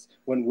romance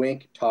when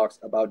Wink talks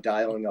about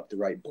dialing up the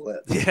right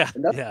blitz.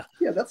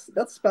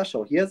 That's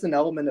special. He has an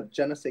element of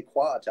je ne sais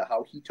quoi to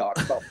how he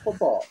talks about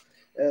football,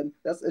 and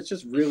it's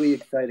just really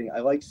exciting. I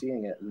like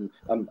seeing it, and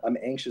I'm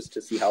anxious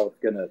to see how it's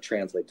going to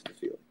translate to the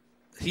field.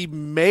 He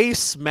may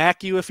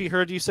smack you if he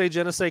heard you say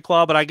je ne sais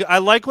quoi, but I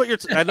like what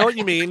I know what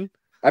you mean.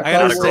 I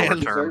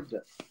understand.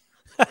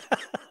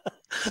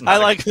 I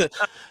like it.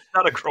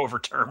 Not a Grover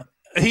term.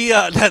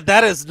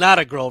 That is not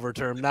a Grover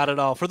term, not at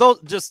all. For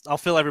those, I'll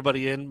fill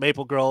everybody in.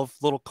 Maple Grove,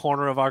 little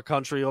corner of our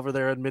country over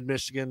there in mid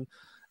Michigan.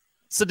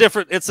 It's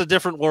a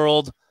different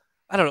world.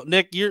 I don't know,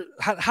 Nick.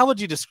 How would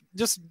you just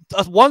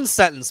one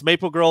sentence?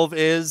 Maple Grove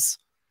is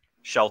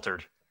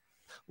sheltered.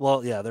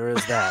 Well, yeah, there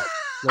is that.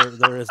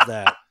 there is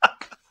that.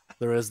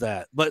 There is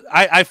that. But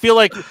I feel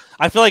like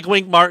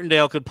Wink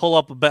Martindale could pull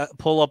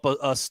up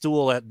a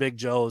stool at Big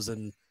Joe's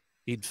and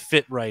he'd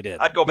fit right in.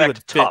 I'd go back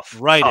to tough.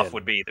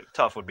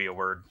 Tough would be a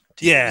word.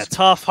 Yeah,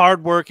 tough,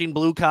 hardworking,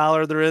 blue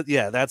collar.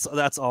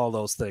 That's all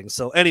those things.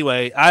 So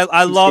anyway,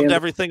 I loved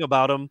everything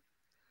about him.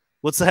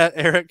 What's that,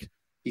 Eric?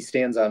 He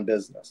stands on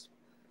business.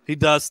 He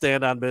does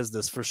stand on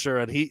business for sure,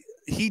 and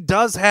he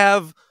does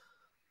have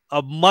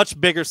a much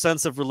bigger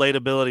sense of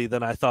relatability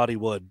than I thought he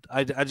would.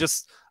 I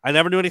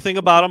never knew anything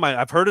about him.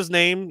 I've heard his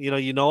name.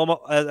 You know him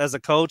as a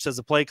coach, as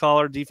a play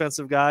caller,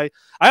 defensive guy.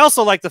 I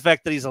also like the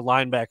fact that he's a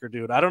linebacker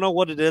dude. I don't know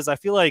what it is. I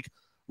feel like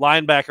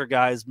linebacker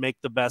guys make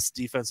the best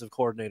defensive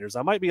coordinators.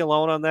 I might be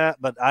alone on that,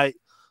 but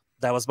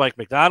that was Mike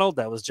McDonald.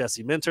 That was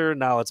Jesse Minter.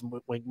 Now it's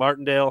Wink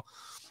Martindale.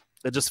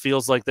 It just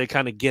feels like they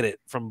kind of get it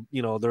from,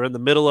 they're in the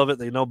middle of it.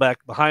 They know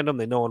back behind them.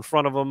 They know in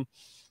front of them.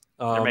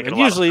 They're making a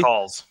lot of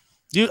calls.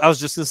 I was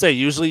just going to say,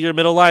 usually your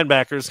middle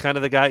linebackers, kind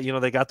of the guy,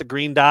 they got the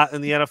green dot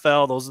in the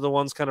NFL. Those are the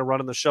ones kind of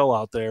running the show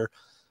out there.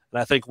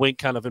 And I think Wink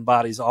kind of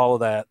embodies all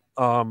of that.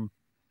 I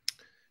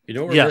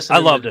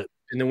loved it.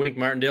 In the Wink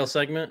Martindale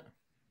segment?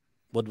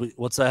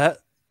 What's that?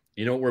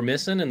 You know what we're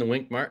missing in the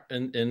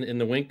in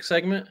the Wink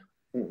segment?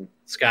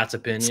 Scott's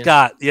opinion.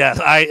 Scott,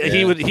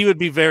 he would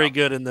be very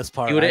good in this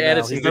part. He would have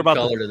added some good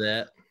color to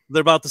that.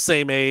 They're about the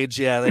same age.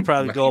 Yeah, they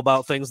probably go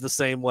about things the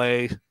same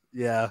way.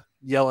 Yeah,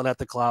 yelling at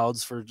the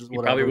clouds for just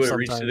whatever. Probably would have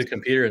reached to the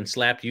computer and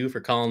slapped you for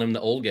calling him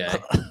the old guy.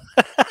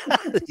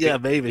 Yeah,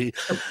 maybe.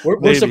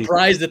 We're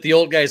surprised that the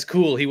old guy's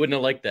cool. He wouldn't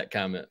have liked that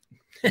comment.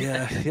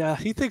 Yeah,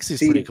 he thinks he's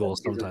pretty cool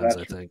sometimes,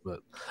 I think. But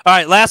all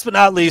right, last but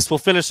not least, we'll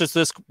finish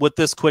with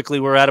this quickly.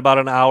 We're at about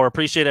an hour.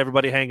 Appreciate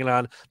everybody hanging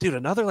on, dude.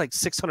 Another like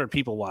 600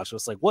 people watch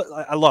us. Like, what?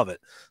 I love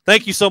it.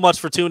 Thank you so much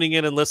for tuning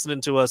in and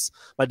listening to us.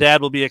 My dad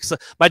will be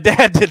excited. My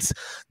dad did.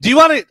 Do you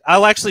want to?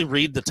 I'll actually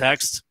read the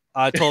text.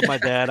 I told my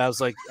dad, I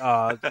was like,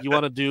 "You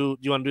want to do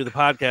the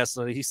podcast?"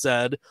 And he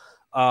said,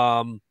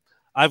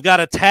 I've got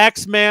a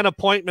tax man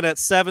appointment at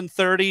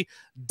 7:30.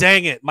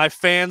 Dang it, my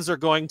fans are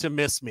going to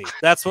miss me.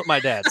 That's what my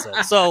dad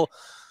said. So,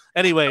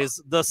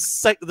 anyways,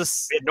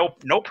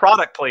 no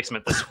product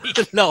placement this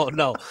week.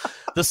 No.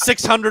 The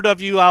 600 of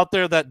you out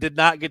there that did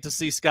not get to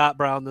see Scott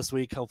Brown this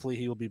week, hopefully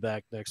he will be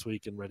back next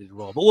week and ready to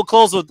roll. But we'll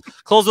close with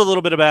a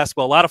little bit of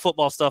basketball. A lot of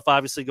football stuff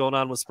obviously going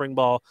on with spring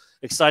ball.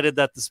 Excited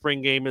that the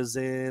spring game is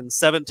in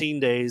 17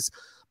 days.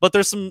 But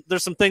there's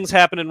some things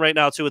happening right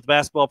now, too, with the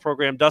basketball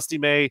program. Dusty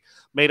May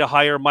made a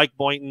hire. Mike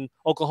Boynton,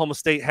 Oklahoma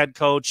State head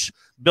coach,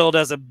 billed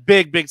as a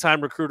big-time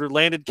recruiter.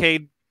 Landed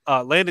Cade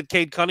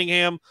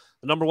Cunningham,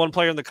 the number 1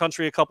 player in the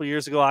country a couple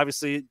years ago.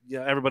 Obviously,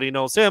 everybody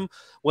knows him.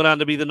 Went on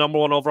to be the number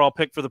 1 overall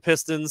pick for the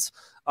Pistons.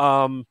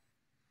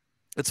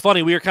 It's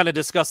funny. We were kind of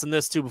discussing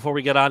this, too, before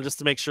we get on, just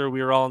to make sure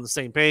we were all on the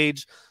same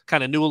page.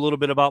 Kind of knew a little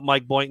bit about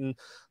Mike Boynton.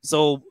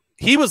 So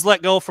he was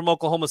let go from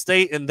Oklahoma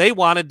State, and they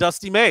wanted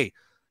Dusty May.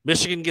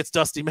 Michigan gets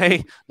Dusty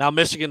May. Now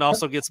Michigan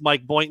also gets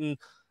Mike Boynton.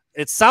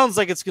 It sounds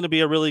like it's going to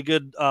be a really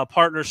good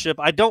partnership.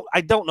 I don't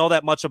know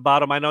that much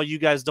about him. I know you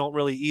guys don't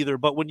really either.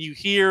 But when you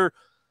hear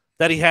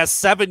that he has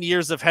 7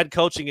 years of head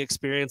coaching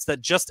experience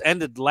that just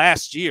ended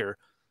last year,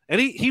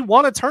 and he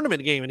won a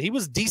tournament game, and he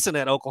was decent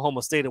at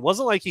Oklahoma State. It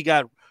wasn't like he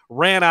got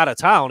ran out of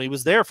town. He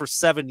was there for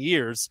 7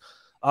 years,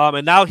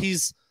 and now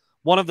he's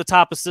one of the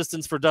top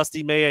assistants for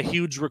Dusty May, a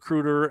huge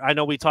recruiter. I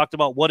know we talked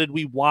about what did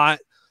we want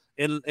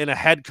in a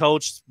head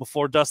coach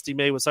before Dusty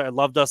May was. I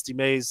love Dusty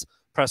May's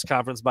press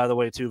conference, by the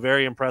way, too.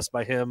 Very impressed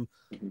by him.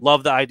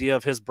 Love the idea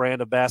of his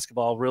brand of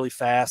basketball, really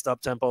fast,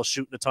 up-tempo,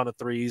 shooting a ton of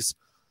threes.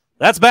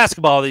 That's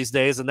basketball these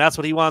days, and that's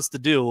what he wants to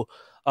do.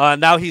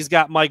 Now he's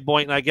got Mike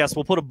Boynton. I guess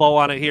we'll put a bow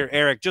on it here,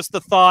 Eric. Just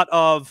the thought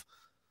of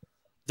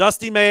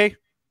Dusty May,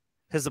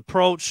 his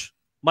approach,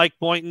 Mike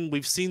Boynton.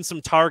 We've seen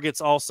some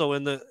targets also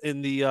in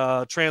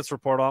the transfer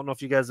portal. I don't know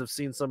if you guys have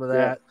seen some of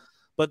that. Yeah.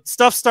 But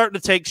stuff's starting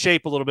to take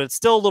shape a little bit. It's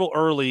still a little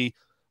early,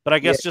 but I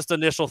guess just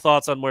initial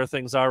thoughts on where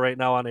things are right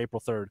now on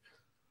April 3rd.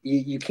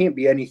 You can't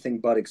be anything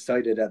but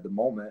excited at the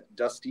moment.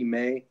 Dusty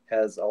May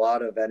has a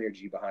lot of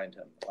energy behind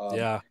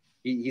him.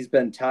 He's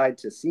been tied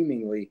to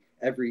seemingly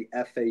every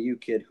FAU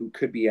kid who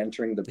could be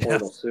entering the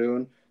portal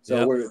soon.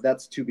 So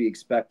that's to be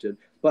expected.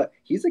 But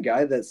he's a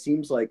guy that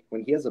seems like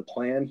when he has a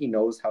plan, he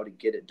knows how to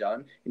get it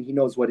done, and he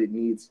knows what he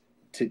needs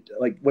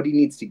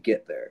to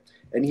get there.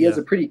 And he has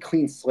a pretty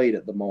clean slate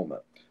at the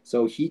moment.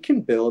 So he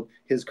can build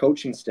his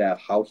coaching staff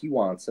how he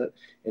wants it,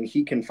 and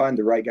he can find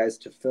the right guys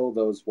to fill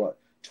those,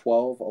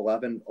 12,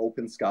 11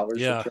 open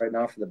scholarships right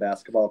now for the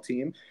basketball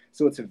team.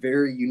 So it's a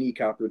very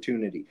unique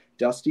opportunity.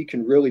 Dusty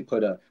can really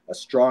put a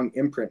strong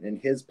imprint and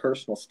his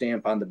personal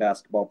stamp on the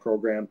basketball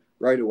program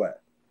right away.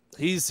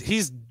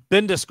 He's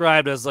been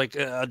described as like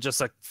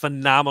just a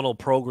phenomenal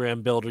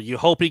program builder. You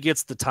hope he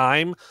gets the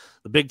time.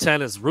 The Big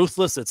Ten is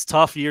ruthless. It's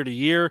tough year to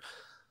year.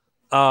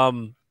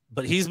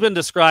 But he's been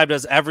described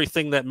as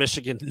everything that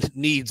Michigan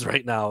needs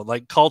right now,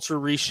 like culture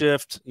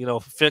reshift,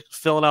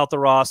 filling out the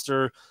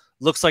roster.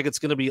 Looks like it's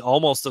going to be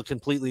almost a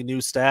completely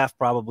new staff,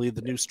 probably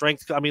the new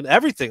strength. I mean,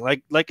 everything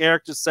like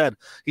Eric just said,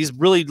 he's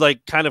really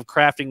like kind of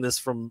crafting this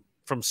from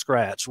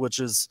scratch, which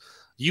is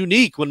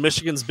unique when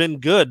Michigan's been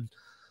good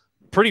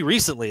pretty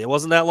recently. It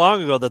wasn't that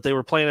long ago that they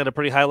were playing at a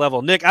pretty high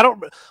level. Nick,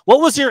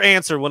 what was your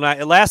answer when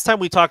last time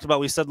we talked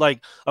about, we said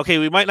like, okay,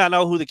 we might not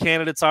know who the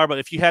candidates are, but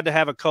if you had to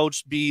have a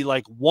coach be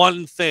like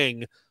one thing,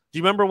 do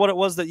you remember what it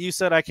was that you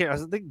said? I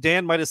think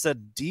Dan might've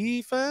said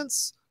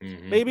defense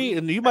maybe.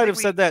 And you might've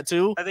said that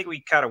too. I think we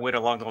kind of went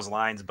along those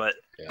lines, but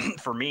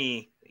for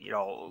me,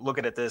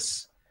 looking at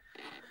this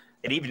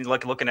and even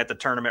looking at the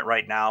tournament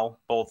right now,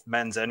 both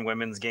men's and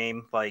women's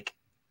game, like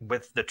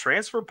with the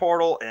transfer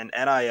portal and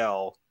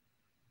NIL,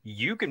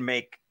 you can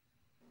make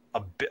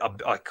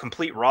a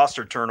complete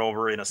roster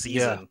turnover in a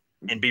season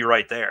and be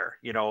right there.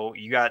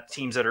 You got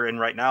teams that are in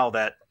right now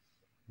that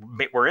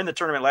were in the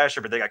tournament last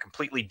year, but they got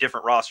completely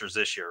different rosters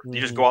this year. You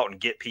just go out and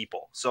get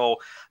people. So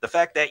the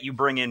fact that you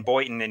bring in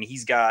Boynton and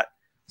he's got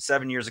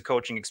 7 years of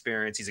coaching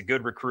experience, he's a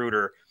good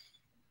recruiter.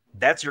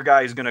 that's your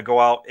guy who's going to go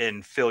out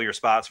and fill your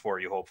spots for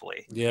you.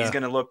 Hopefully, yeah. He's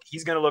going to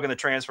look in the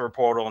transfer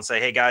portal and say,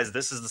 "Hey guys,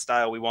 this is the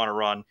style we want to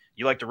run.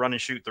 You like to run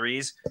and shoot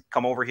threes?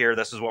 Come over here.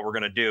 This is what we're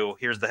going to do.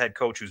 Here's the head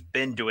coach who's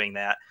been doing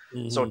that."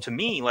 So to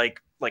me,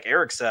 like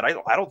Eric said,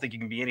 I don't think you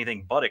can be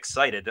anything but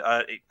excited.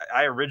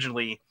 I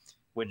originally,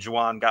 when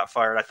Juwan got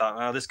fired, I thought,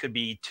 oh, this could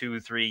be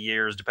 2-3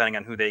 years, depending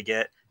on who they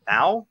get.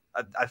 Now,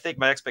 I think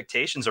my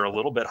expectations are a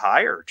little bit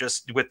higher,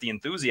 just with the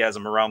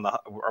enthusiasm around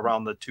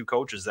the two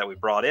coaches that we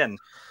brought in.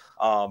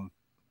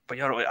 But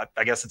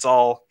I guess it's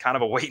all kind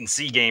of a wait and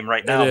see game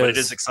right now, but it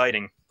is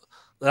exciting.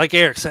 Like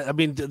Eric said, I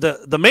mean,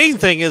 the main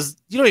thing is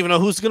you don't even know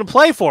who's going to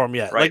play for them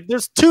yet. Right. Like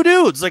there's 2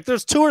 dudes, like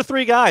there's 2 or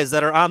 3 guys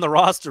that are on the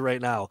roster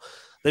right now.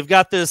 They've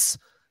got this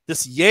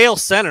Yale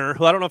center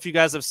who I don't know if you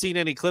guys have seen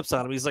any clips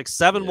on him. He's like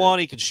 7'1".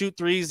 He can shoot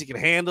threes. He can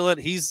handle it.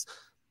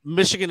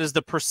 Michigan is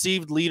the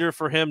perceived leader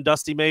for him.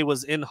 Dusty May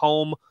was in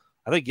home,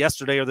 I think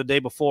yesterday or the day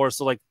before.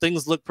 So like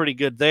things look pretty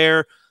good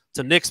there.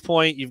 To Nick's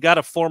point, you've got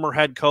a former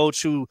head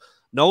coach who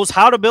knows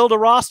how to build a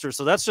roster.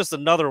 So that's just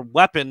another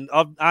weapon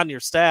on your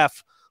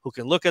staff who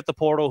can look at the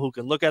portal, who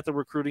can look at the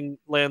recruiting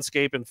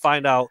landscape and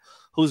find out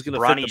who's going to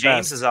fit the best. Ronnie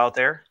James is out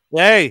there.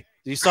 Hey,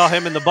 you saw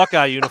him in the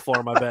Buckeye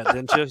uniform, I bet,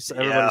 didn't you?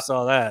 Everybody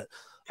saw that.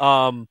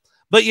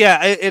 But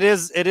yeah, it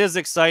is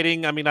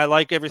exciting. I mean, I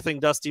like everything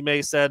Dusty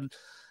May said.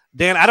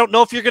 Dan, I don't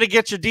know if you're going to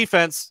get your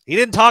defense. He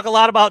didn't talk a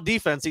lot about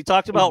defense. He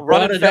talked about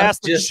running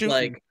fast and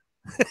shooting.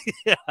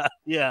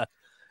 Yeah.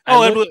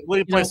 Oh, and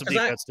we play some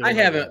defense too. I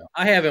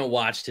haven't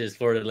watched his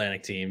Florida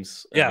Atlantic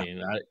teams. Yeah. I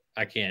mean,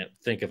 I can't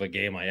think of a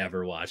game I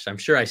ever watched. I'm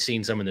sure I've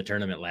seen some in the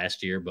tournament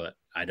last year, but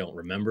I don't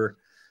remember.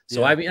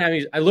 So I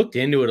mean, I looked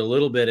into it a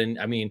little bit, and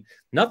I mean,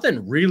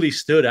 nothing really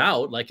stood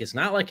out. Like it's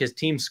not like his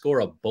team score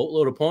a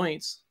boatload of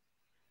points,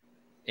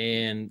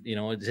 and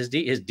his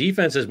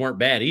defenses weren't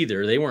bad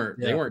either. They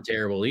weren't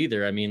terrible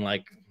either. I mean,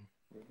 like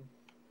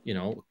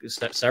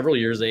several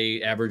years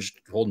they averaged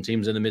holding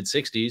teams in the mid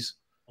 60s.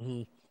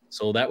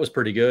 So that was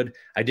pretty good.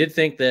 I did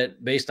think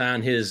that based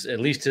on at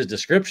least his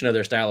description of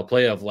their style of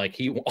play of like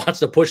he wants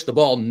to push the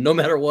ball no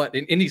matter what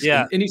in any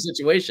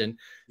situation.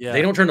 Yeah.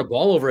 They don't turn the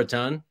ball over a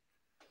ton.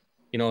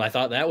 I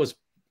thought that was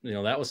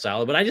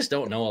solid, but I just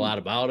don't know a lot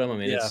about him. I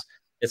mean,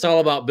 it's all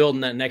about building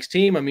that next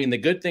team. I mean, the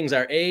good things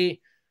are it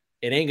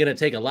ain't going to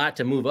take a lot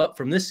to move up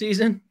from this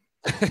season.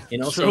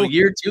 So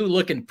year 2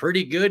 looking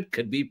pretty good,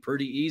 could be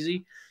pretty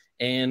easy.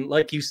 And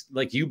like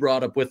you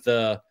brought up with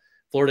the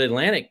Florida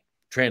Atlantic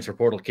transfer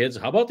portal kids,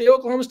 how about the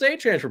Oklahoma State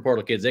transfer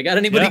portal kids? They got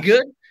anybody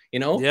good?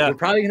 We're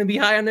probably going to be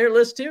high on their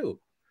list too.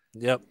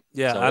 Yep.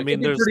 Yeah. So I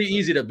mean, it's pretty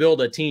easy to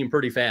build a team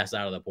pretty fast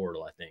out of the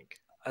portal, I think.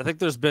 I think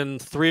there's been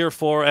 3 or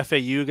 4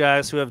 FAU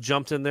guys who have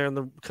jumped in there in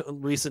the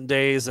recent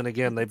days. And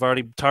again, they've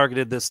already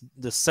targeted this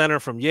center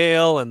from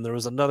Yale. And there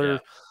was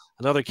another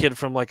kid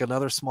from like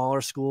another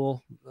smaller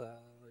school,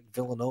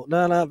 Villanova.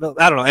 No,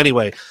 I don't know.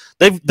 Anyway,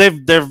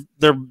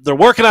 they're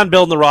working on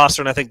building the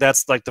roster. And I think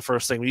that's like the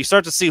first thing. When you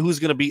start to see who's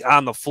going to be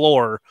on the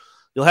floor,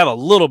 you'll have a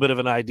little bit of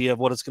an idea of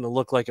what it's going to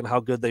look like and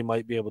how good they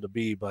might be able to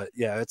be. But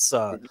yeah, it's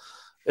a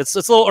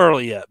little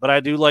early yet, but I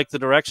do like the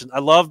direction. I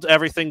loved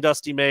everything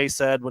Dusty May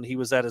said when he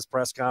was at his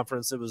press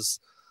conference.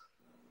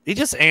 He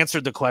just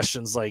answered the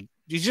questions like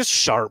he's just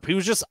sharp. He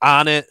was just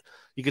on it.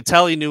 You could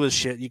tell he knew his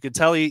shit. You could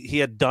tell he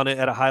had done it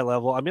at a high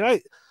level. I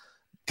mean,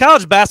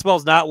 college basketball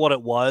is not what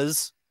it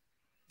was.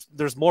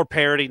 There's more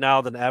parity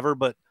now than ever,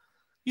 but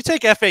you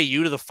take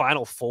FAU to the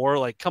Final Four,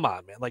 like, come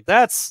on, man. Like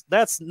that's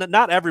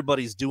not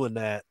everybody's doing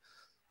that.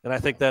 And I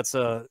think that's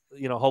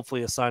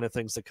hopefully a sign of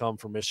things to come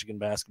for Michigan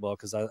basketball.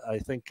 Cause I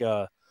think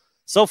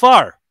so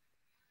far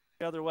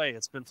the other way,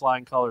 it's been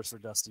flying colors for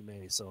Dusty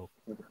May. So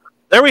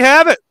there we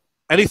have it.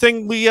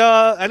 Anything we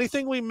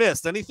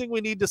missed, anything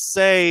we need to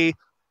say.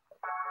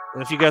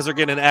 And if you guys are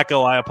getting an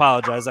echo, I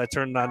apologize. I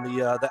turned on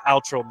the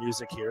outro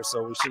music here.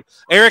 So we should,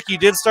 Eric, you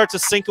did start to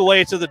sink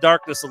away to the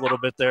darkness a little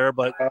bit there,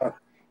 but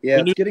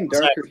it's getting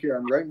darker here.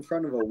 I'm right in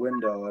front of a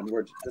window and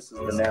this is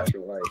the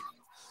natural light.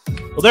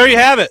 Well, there you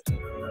have it.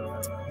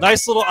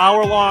 Nice little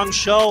hour-long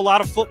show. A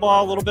lot of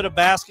football, a little bit of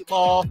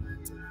basketball.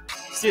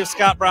 See if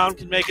Scott Brown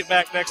can make it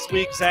back next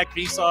week. Zach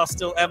Besaw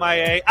still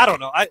MIA. I don't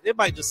know. It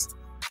might just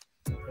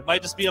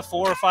be a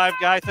 4 or 5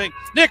 guy thing.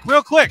 Nick,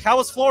 real quick, how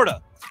was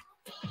Florida?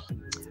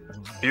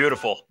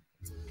 Beautiful.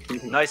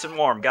 Nice and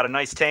warm. Got a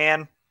nice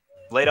tan.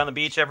 Laid on the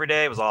beach every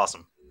day. It was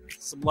awesome.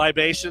 Some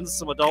libations,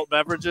 some adult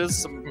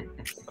beverages,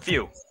 a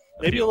few.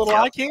 Maybe a little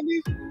eye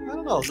candy? I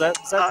don't know. Is that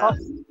possible?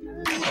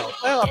 Oh,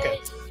 well, okay.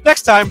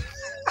 Next time.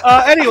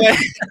 Anyway.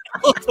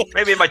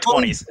 Maybe in my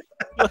 20s.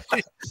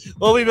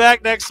 We'll be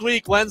back next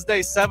week,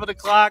 Wednesday, 7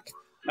 o'clock.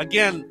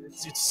 Again,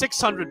 it's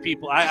 600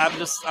 people. I'm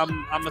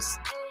just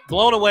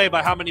blown away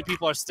by how many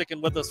people are sticking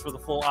with us for the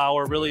full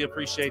hour. Really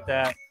appreciate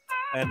that.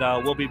 And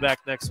we'll be back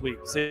next week.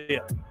 See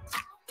ya.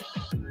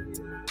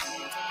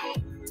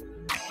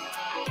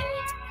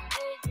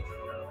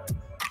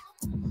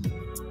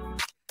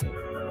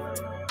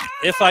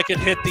 If I could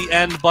hit the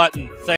end button.